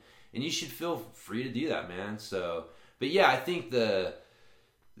eye, and you should feel free to do that, man. So, but yeah, I think that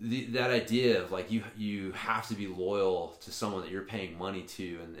idea of like you have to be loyal to someone that you're paying money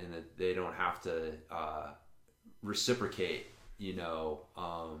to, and that they don't have to reciprocate, you know,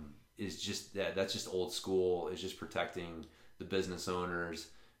 is just that's just old school. It's just protecting the business owners,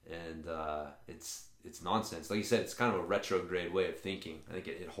 and it's nonsense. Like you said, it's kind of a retrograde way of thinking. I think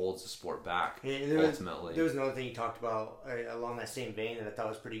it holds the sport back, ultimately. There was another thing you talked about along that same vein that I thought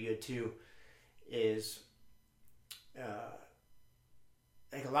was pretty good too, is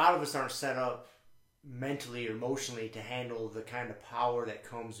like a lot of us aren't set up mentally or emotionally to handle the kind of power that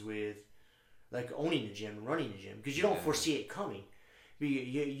comes with like owning a gym, running a gym, because you don't foresee it coming.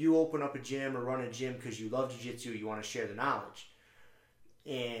 You open up a gym or run a gym because you love jiu-jitsu, you want to share the knowledge.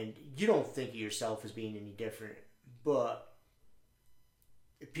 And you don't think of yourself as being any different. But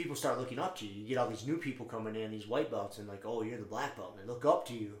if people start looking up to you, you get all these new people coming in, these white belts, and like, oh, you're the black belt, and they look up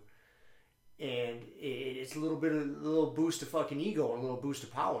to you. And it's a little boost of fucking ego and a little boost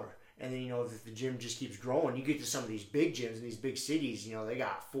of power. And then, you know, if the gym just keeps growing, you get to some of these big gyms in these big cities, you know, they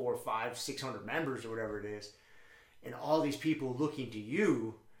got 400, 500, 600 members or whatever it is. And all these people looking to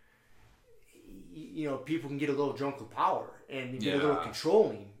you, you know, people can get a little drunk with power and get a little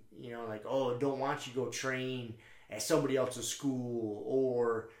controlling. You know, like, oh, don't want you to go train at somebody else's school,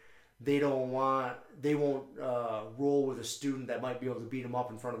 or they won't roll with a student that might be able to beat them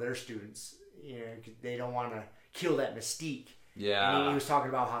up in front of their students. You know, they don't want to kill that mystique. Yeah. And he was talking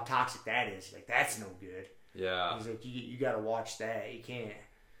about how toxic that is. Like, that's no good. Yeah. He's like, you got to watch that. You can't.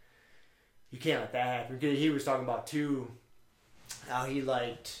 you can't let that happen. Because he was talking about too, how he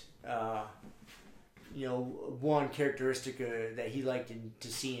liked, one characteristic that he liked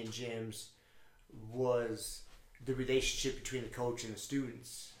to see in gyms was the relationship between the coach and the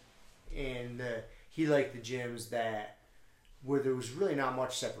students, and he liked the gyms where there was really not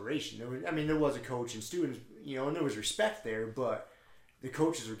much separation. There was a coach and students, and there was respect there, but the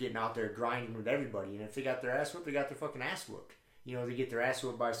coaches were getting out there grinding with everybody, and if they got their ass whooped, they got their fucking ass whooped. They get their ass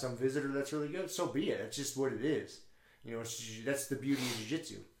whooped by some visitor that's really good, so be it. That's just what it is. That's the beauty of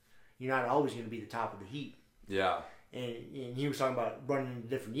jiu-jitsu. You're not always going to be the top of the heap. Yeah. And he was talking about running into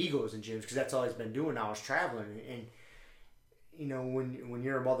different egos in gyms, because that's all he's been doing now is traveling. And when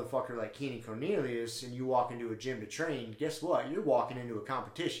you're a motherfucker like Keenan Cornelius and you walk into a gym to train, guess what? You're walking into a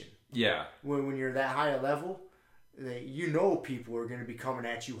competition. Yeah. When you're that high a level, people are going to be coming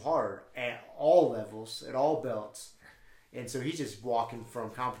at you hard at all levels, at all belts. And so he's just walking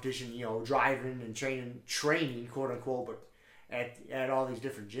from competition, driving and training, quote unquote, but at all these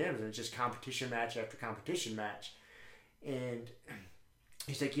different gyms, and it's just competition match after competition match. And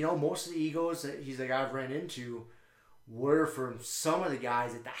he's like, most of the egos that he's like I've ran into were from some of the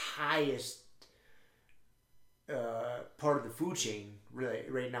guys at the highest part of the food chain really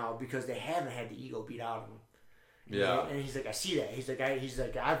right now, because they haven't had the ego beat out of them. Yeah. And he's like, I see that. He's like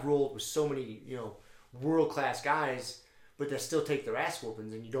I've rolled with so many world class guys, but they still take their ass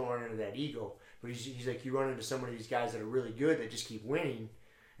whoopings, and you don't run into that ego. But he's like, you run into some of these guys that are really good that just keep winning,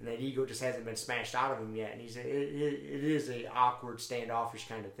 and that ego just hasn't been smashed out of them yet. And he's it is a awkward, standoffish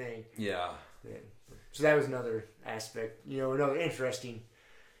kind of thing. Yeah. So that was another aspect, another interesting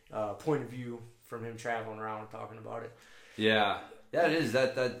point of view from him traveling around and talking about it. Yeah, it is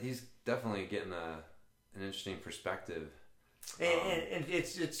that he's definitely getting an interesting perspective. And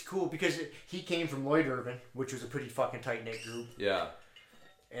it's cool because he came from Lloyd Irvin, which was a pretty fucking tight knit group. Yeah.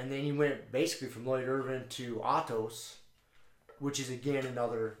 And then he went basically from Lloyd Irvin to Atos, which is again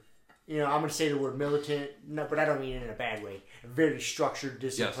another, I'm going to say the word militant, but I don't mean it in a bad way. Very structured,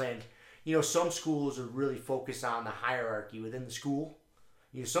 disciplined. Yes. Some schools are really focused on the hierarchy within the school.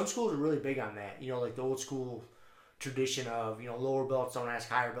 Some schools are really big on that. Like the old school tradition of, lower belts don't ask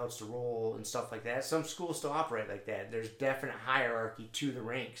higher belts to roll and stuff like that. Some schools still operate like that. There's definite hierarchy to the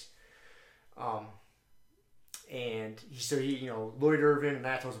ranks. And he Lloyd Irvin and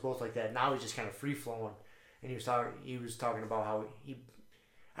Atos are both like that. Now he's just kind of free flowing, and he was talking about how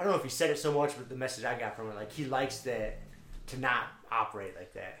I don't know if he said it so much, but the message I got from it, like he likes to not operate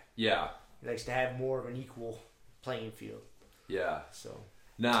like that. Yeah. He likes to have more of an equal playing field. Yeah. So.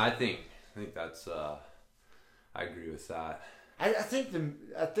 No, I think that's I agree with that. I think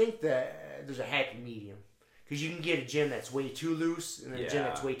that there's a happy medium. Because you can get a gym that's way too loose and a gym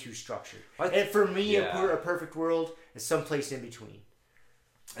that's way too structured. And for me, a perfect world is someplace in between.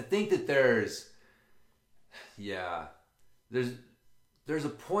 I think that there's a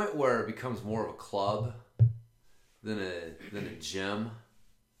point where it becomes more of a club than a gym.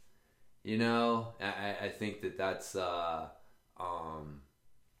 I think that's the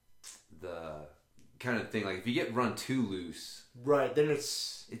kind of thing. Like if you get run too loose, right? Then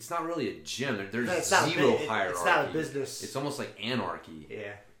it's not really a gym. There's zero hierarchy. It's not a business. It's almost like anarchy.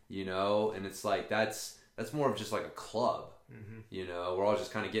 Yeah. And it's like that's more of just like a club. Mm-hmm. We're all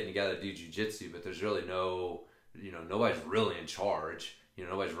just kind of getting together to do jiu-jitsu, but there's really no, nobody's really in charge.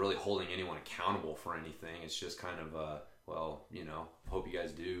 Nobody's really holding anyone accountable for anything. It's just kind of hope you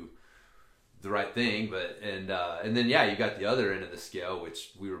guys do the right thing, but and then you got the other end of the scale,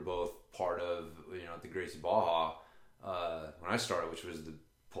 which we were both part of, at the Gracie Baja when I started, which was the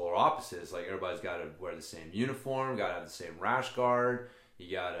polar opposites. Like everybody's got to wear the same uniform, got to have the same rash guard. You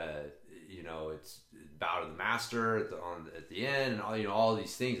got to, it's bow to the master at the end, and all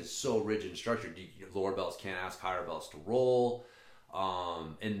these things is so rigid and structured. Lower belts can't ask higher belts to roll,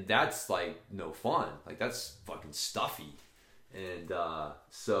 and that's like no fun. Like that's fucking stuffy. And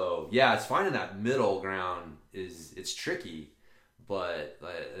it's finding that middle ground it's tricky, but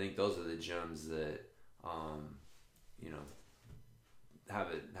I think those are the gyms that are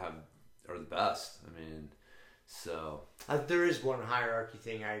the best. I mean, so there is one hierarchy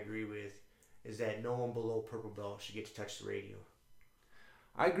thing I agree with, is that no one below purple belt should get to touch the radio.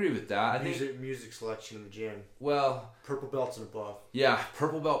 I agree with that. I think music selection in the gym. Well, purple belts and above. Yeah,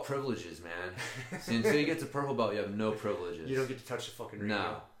 purple belt privileges, man. So until you get to purple belt, you have no privileges. You don't get to touch the fucking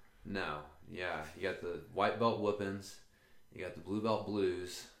radio. No. Yeah, you got the white belt whoopings, you got the blue belt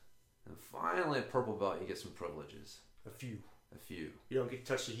blues, and finally at purple belt you get some privileges. A few. You don't get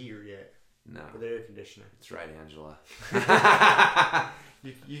to touch the heater yet. No. Or the air conditioner. That's right, Angela.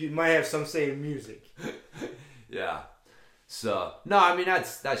 you might have some say in music. Yeah. So no, I mean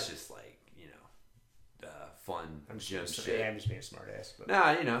that's just like fun gym just, shit. yeah, I'm just being a smart ass. But.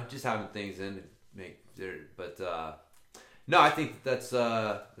 Nah, you know, just having things in to make there. But no, I think that's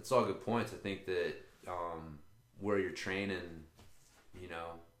all good points. I think that where you're training, you know,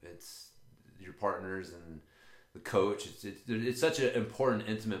 it's your partners and the coach. It's such an important,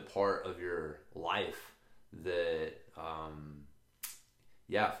 intimate part of your life that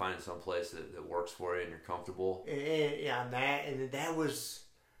finding some place that works for you and you're comfortable. And that was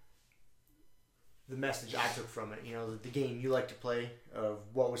the message I took from it. You know, the game you like to play of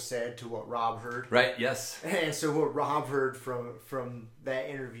what was said to what Rob heard. Right. Yes. And so what Rob heard from that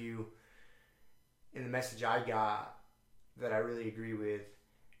interview and the message I got that I really agree with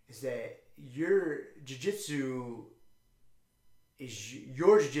is that your jiu-jitsu is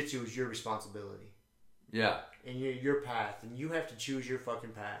your responsibility. Yeah. And your path, and you have to choose your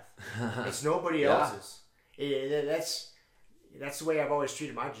fucking path. It's nobody else's. That's the way I've always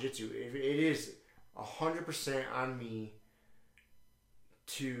treated my jiu-jitsu. It is 100% on me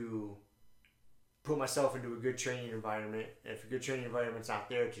to put myself into a good training environment. And if a good training environment's not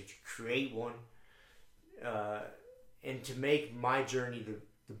there, to create one, and to make my journey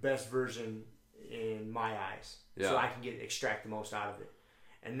the best version in my eyes, so I can extract the most out of it.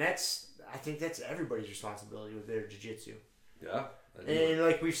 And I think that's everybody's responsibility with their jiu-jitsu. Yeah. And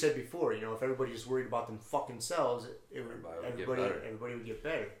like we've said before, you know, if everybody just worried about them fucking selves, everybody would get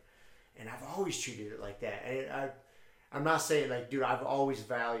better. And I've always treated it like that. And I'm not saying like, dude, I've always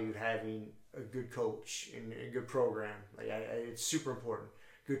valued having a good coach and a good program. Like, it's super important.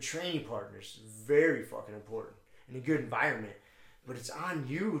 Good training partners, very fucking important. And a good environment. But it's on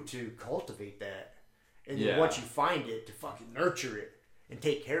you to cultivate that. And then once you find it, to fucking nurture it and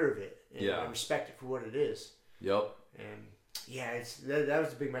take care of it and respect it for what it is. Yep. And that was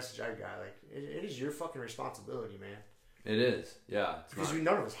the big message I got. Like, it is your fucking responsibility, man. It is. Yeah. Because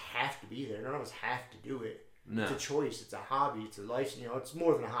none of us have to be there. None of us have to do it. No. It's a choice. It's a hobby. It's a life. You know, it's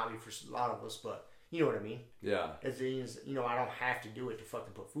more than a hobby for a lot of us, but you know what I mean. Yeah. You know, I don't have to do it to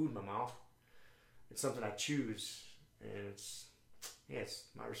fucking put food in my mouth. It's something I choose, and it's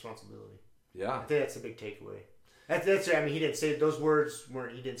my responsibility. Yeah. I think that's a big takeaway. That's I mean, he didn't say those words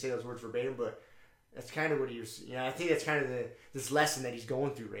verbatim, but that's kind of what he was. You know, I think that's kind of this lesson that he's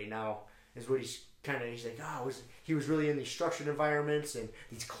going through right now is what he's like, he was really in these structured environments and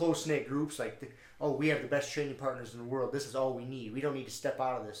these close knit groups. Like, we have the best training partners in the world. This is all we need. We don't need to step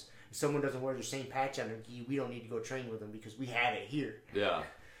out of this. If someone doesn't wear the same patch on their gi, we don't need to go train with them because we have it here. Yeah.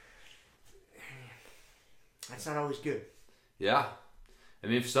 That's not always good. Yeah. I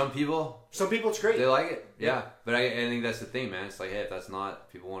mean, for some people it's great. They like it. Yeah. But I think that's the thing, man. It's like, hey, if that's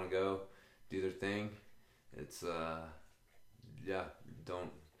not, people want to go do their thing. It's,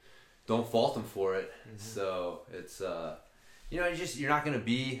 don't fault them for it. Mm-hmm. So it's, you know, you're not going to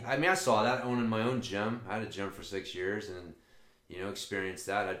be, I mean, I saw that owning my own gym. I had a gym for 6 years and, you know, experienced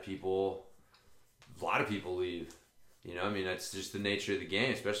that. I had a lot of people leave, you know, I mean, that's just the nature of the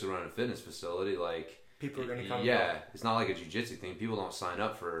game, especially running a fitness facility. Like, people are going to come. Yeah. It's not like a jiu-jitsu thing. People don't sign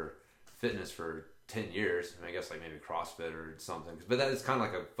up for fitness for 10 years. I mean, I guess like maybe CrossFit or something. But that is kind of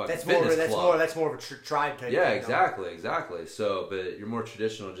like a fucking fitness club. That's more of a tribe type. Yeah, thing, exactly. So, but you're more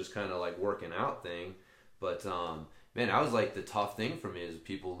traditional, just kind of like working out thing. But man, that was like the tough thing for me is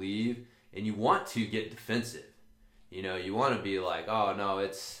people leave and you want to get defensive. You know, you want to be like, oh no,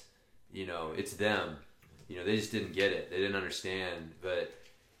 it's them. You know, they just didn't get it. They didn't understand. But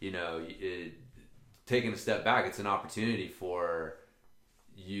you know, taking a step back, it's an opportunity for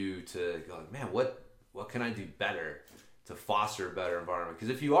you to go, man, what can I do better to foster a better environment? Because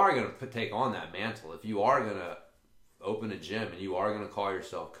if you are going to take on that mantle, if you are going to open a gym and you are going to call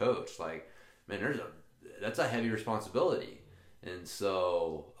yourself coach, like, man, that's a heavy responsibility. And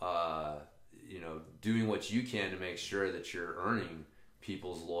so, you know, doing what you can to make sure that you're earning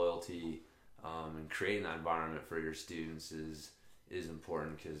people's loyalty and creating that environment for your students is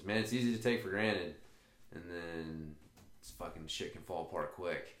important. Because, man, it's easy to take for granted, and then fucking shit can fall apart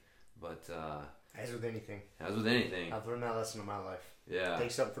quick. But as with anything, I've learned that lesson in my life. Yeah, take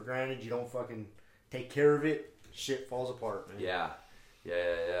something for granted, you don't fucking take care of it, shit falls apart, man.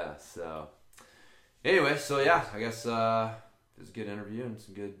 Yeah. So anyway, I guess it was a good interview and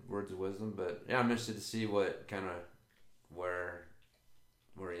some good words of wisdom. But yeah, I'm interested to see what kind of where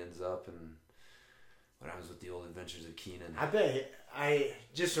he ends up and what happens with the old adventures of Keenan. I bet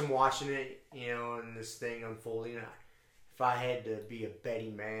just from watching it, you know, and this thing unfolding, if I had to be a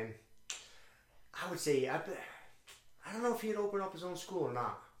betting man, I would say I don't know if he'd open up his own school or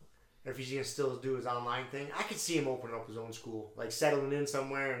not. Or if he's gonna still do his online thing. I could see him opening up his own school, like settling in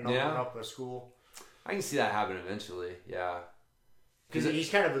somewhere and opening up a school. I can see that happen eventually. Yeah, Because he's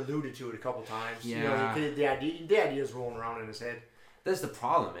kind of alluded to it a couple times. Yeah. You know, the idea's rolling around in his head. That's the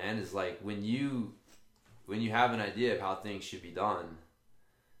problem, man. Is like when you have an idea of how things should be done,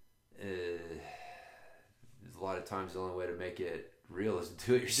 a lot of times the only way to make it real is to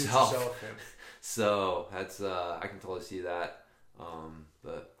do it yourself. So that's I can totally see that.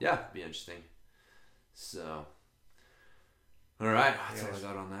 But yeah, it'd be interesting. So, all right, that's all I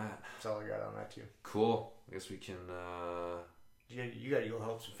got on that. That's all I got on that too. Cool. I guess we can. You gotta go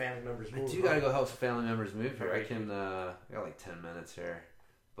help some family members move. I do gotta go help some family members move here. I can. I got like 10 minutes here,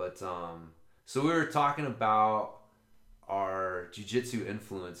 but so we were talking about our jiu-jitsu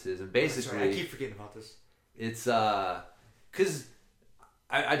influences, and basically, Sorry, I keep forgetting about this. It's cause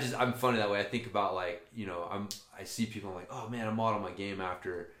I'm funny that way. I think about like, you know, I see people, I'm like, oh man, I model my game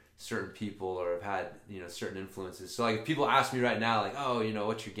after certain people, or have had, you know, certain influences. So like if people ask me right now, like, oh, you know,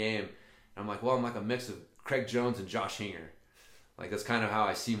 what's your game? And I'm like, well, I'm like a mix of Craig Jones and Josh Hinger. Like that's kind of how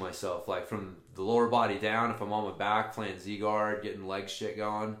I see myself. Like from the lower body down, if I'm on my back playing Z-guard, getting leg shit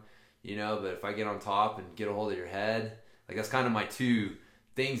going, you know, but if I get on top and get a hold of your head, like that's kind of my two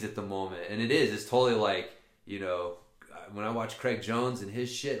things at the moment. And it's totally like, you know, when I watch Craig Jones and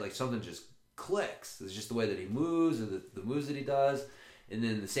his shit, like something just clicks. It's just the way that he moves, or the moves that he does. And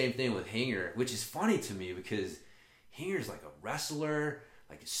then the same thing with Hinger, which is funny to me because Hinger's like a wrestler,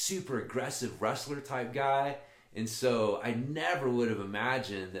 like a super aggressive wrestler type guy. And so I never would have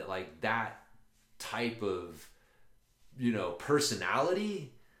imagined that like that type of, you know,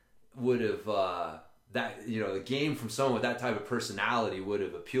 personality would have, that, you know, the game from someone with that type of personality would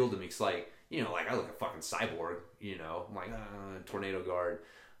have appealed to me. Cause like, you know, like I look at fucking Cyborg, you know, I'm like, Tornado Guard.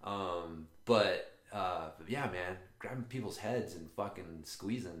 But yeah, man, grabbing people's heads and fucking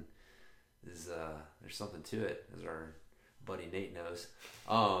squeezing is, there's something to it, as our buddy Nate knows.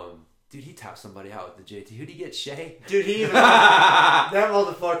 Dude, he tapped somebody out with the JT. Who'd he get, Shay? Dude, that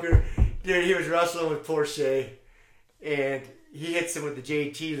motherfucker, dude, he was wrestling with poor Shay, and he hits him with the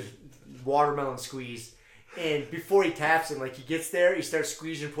JT watermelon squeeze. And before he taps him, like he gets there, he starts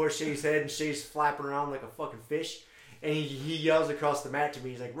squeezing poor Shay's head, and Shay's flapping around like a fucking fish. And he yells across the mat to me,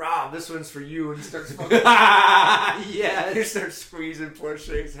 he's like, Rob, this one's for you. And he starts fucking yeah. He starts squeezing poor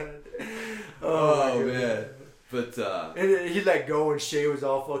Shay's head. Oh man. But and he let go, and Shay was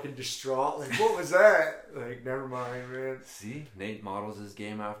all fucking distraught. Like, what was that? Like, never mind, man. See, Nate models his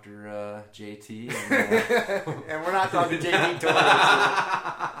game after JT, and we're not talking JT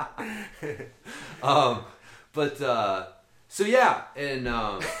tournaments. So yeah, and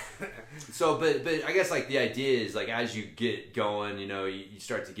so but I guess like the idea is like as you get going, you know, you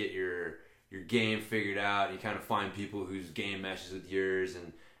start to get your game figured out. You kind of find people whose game meshes with yours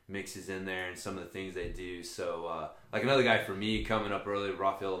and mixes in there, and some of the things they do. So like another guy for me coming up early,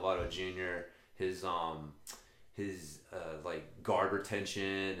 Rafael Lovato Jr. His like guard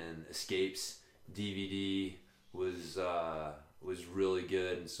retention and escapes DVD was really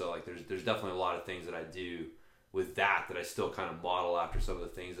good. And so like there's definitely a lot of things that I do with that I still kind of model after some of the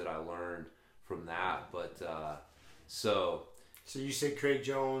things that I learned from that. But so you say Craig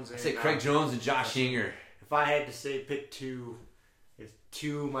Jones and I say Craig Jones and Josh Hinger. If I had to say pick two, if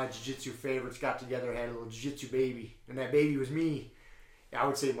two of my jiu-jitsu favorites got together and had a little jiu-jitsu baby, and that baby was me, I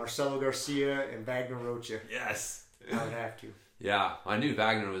would say Marcelo Garcia and Wagner Rocha. Yes. I would have to. Yeah, I knew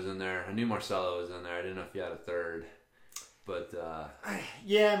Wagner was in there. I knew Marcelo was in there. I didn't know if you had a third. But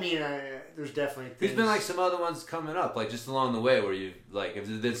yeah, I mean, there's definitely things. There's been like some other ones coming up, like just along the way where you like, if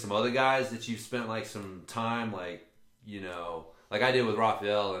there's been some other guys that you've spent like some time, like, you know, like I did with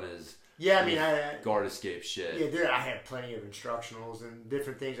Rafael and his guard escape shit. Yeah, I have plenty of instructionals and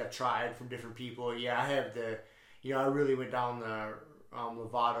different things I've tried from different people. Yeah, I have I really went down the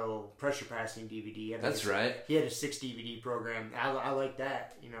Lovato pressure passing DVD. That's right. He had a 6 DVD program. I like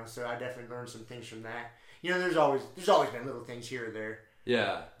that, you know, so I definitely learned some things from that. You know, there's always been little things here or there.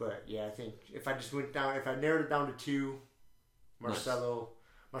 Yeah. But yeah, I think if I narrowed it down to two, Marcelo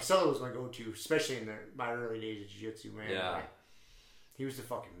was my go-to, especially in my early days of jiu-jitsu, man. Yeah. Like, he was the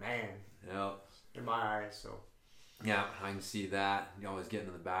fucking man. Yeah. In my eyes, so. Yeah, I can see that. You always getting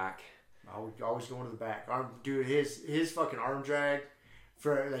in the back. Always going to the back. Dude, his fucking arm drag,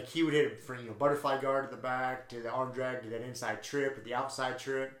 for like he would hit it for butterfly guard at the back, to the arm drag, to that inside trip, at the outside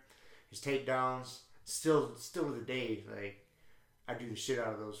trip, his takedowns. Still to the day, like I do the shit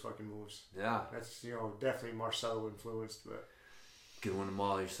out of those fucking moves. Yeah, that's definitely Marcelo influenced, but good one to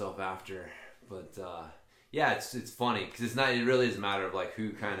model yourself after. But yeah, it's funny because it really is a matter of like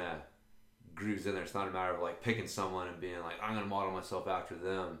who kind of grooves in there. It's not a matter of like picking someone and being like I'm gonna model myself after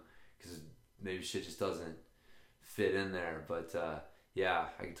them because maybe shit just doesn't fit in there. But yeah,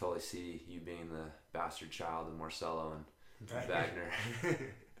 I can totally see you being the bastard child of Marcelo and Wagner.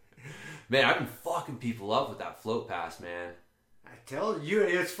 Man, I've been fucking people up with that float pass, man. I tell you,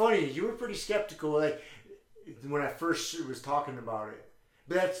 it's funny. You were pretty skeptical, like when I first was talking about it.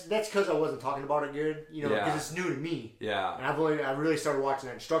 But that's because I wasn't talking about it good, you know, because it's new to me. Yeah. And I really started watching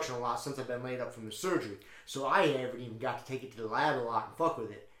that instruction a lot since I've been laid up from the surgery. So I haven't even got to take it to the lab a lot and fuck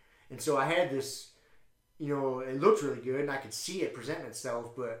with it. And so I had this, you know, it looked really good and I could see it presenting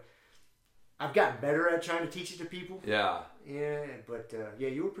itself, but I've gotten better at trying to teach it to people. Yeah. Yeah, but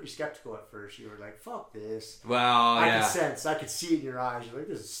you were pretty skeptical at first. You were like, fuck this. Well, I could see it in your eyes. You're like,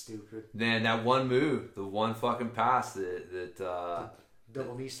 this is stupid. Man, that one move, the one fucking pass that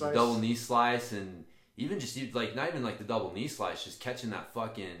double knee slice? Double knee slice, and even just, like, not even like the double knee slice, just catching that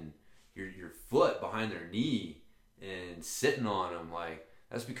fucking, your foot behind their knee and sitting on them, like,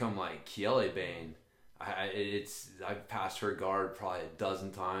 that's become like Kiele Bane. I've passed her guard probably a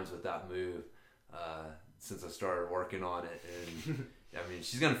dozen times with that move since I started working on it, and I mean,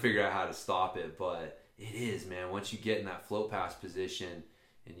 she's gonna figure out how to stop it, but it is, man, once you get in that float pass position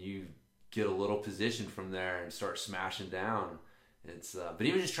and you get a little position from there and start smashing down, it's but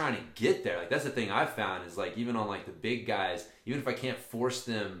even just trying to get there, like, that's the thing I've found is, like, even on like the big guys, even if I can't force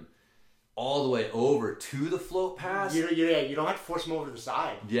them all the way over to the float pass. You don't have to force them over to the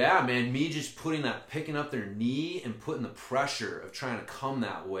side. Yeah, man, me just picking up their knee and putting the pressure of trying to come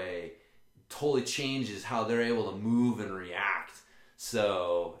that way totally changes how they're able to move and react.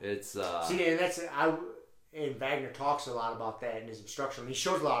 So it's and Wagner talks a lot about that in his instruction. He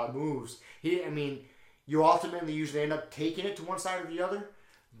shows a lot of moves. You ultimately usually end up taking it to one side or the other,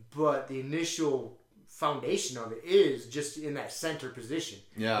 but the initial foundation of it is just in that center position.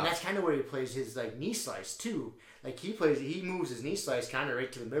 Yeah. And that's kind of where he plays his like knee slice too. Like he moves his knee slice kind of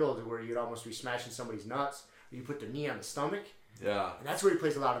right to the middle to where you'd almost be smashing somebody's nuts. Or you put the knee on the stomach. Yeah. And that's where he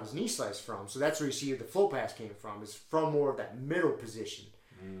plays a lot of his knee slice from. So that's where you see the float pass came from. Is from more of that middle position.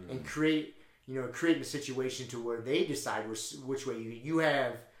 And creating a situation to where they decide which way you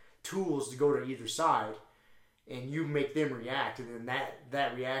have tools to go to either side. And you make them react, and then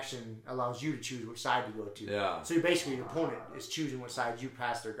that reaction allows you to choose which side to go to. Yeah. So basically, your opponent is choosing what side you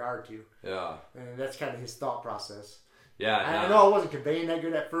pass their guard to. Yeah. And that's kind of his thought process. Yeah. I know I wasn't conveying that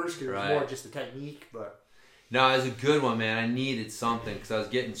good at first because it was more just a technique, but. No, it was a good one, man. I needed something because I was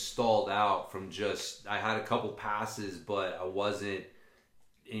getting stalled out from I had a couple passes, but I wasn't,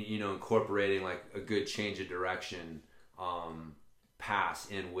 incorporating like a good change of direction pass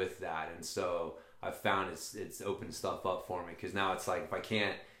in with that, and so I've found it's opened stuff up for me because now it's like if I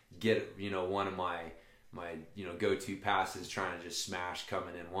can't get one of my go-to passes trying to just smash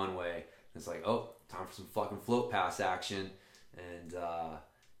coming in one way, it's like, oh, time for some fucking float pass action, and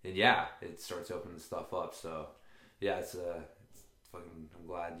yeah, it starts opening stuff up. So yeah, it's fucking. I'm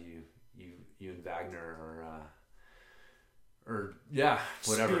glad you and Wagner or yeah,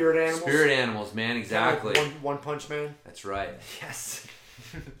 whatever. Spirit animals, man. Exactly. One Punch Man. That's right. Yes.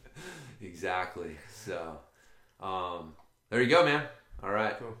 Exactly. So, there you go, man. All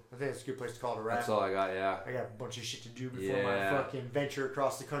right. Cool. I think it's a good place to call it a wrap. That's all I got. Yeah. I got a bunch of shit to do before my fucking venture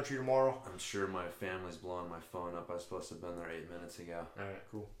across the country tomorrow. I'm sure my family's blowing my phone up. I was supposed to have been there 8 minutes ago. All right.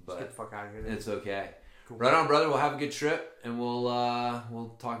 Cool. But let's get the fuck out of here then. It's okay. Cool. Right on, brother. We'll have a good trip, and we'll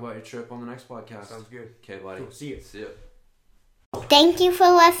talk about your trip on the next podcast. Sounds good. Okay, buddy. Cool. See you. See you. Thank you for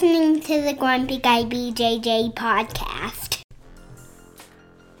listening to the Grumpy Guy BJJ podcast.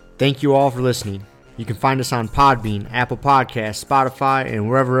 Thank you all for listening. You can find us on Podbean, Apple Podcasts, Spotify, and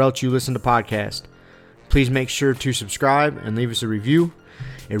wherever else you listen to podcasts. Please make sure to subscribe and leave us a review.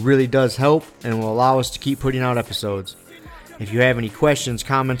 It really does help and will allow us to keep putting out episodes. If you have any questions,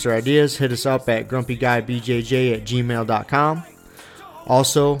 comments, or ideas, hit us up at grumpyguybjj@gmail.com.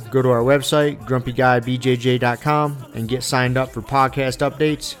 Also, go to our website, grumpyguybjj.com, and get signed up for podcast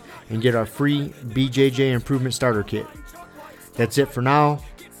updates and get our free BJJ Improvement Starter Kit. That's it for now,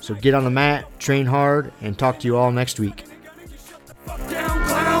 so get on the mat, train hard, and talk to you all next week. Down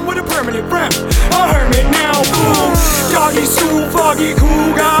clown with a permanent friend, a hermit now, boom. Doggy stool, foggy,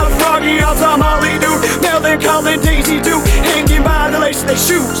 cool, got a froggy outside Molly dude. Melancholy Daisy Duke, hanging by the lace of their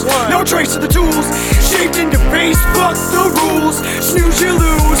shoes. No trace of the tools, shaped into face, fuck the rules. Snooze, you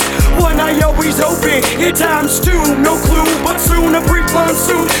lose. One eye always open, in times two, no clue. But soon a brief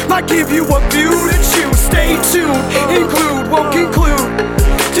monsoon might give you a view to choose. Stay tuned, include, won't conclude.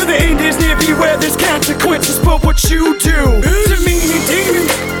 To the end is near, beware there's consequences for what you do. To me, a demon,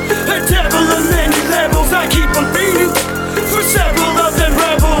 a devil of many levels. I keep on feeding for several of them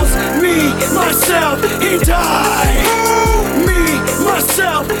rebels. Me, myself, and I.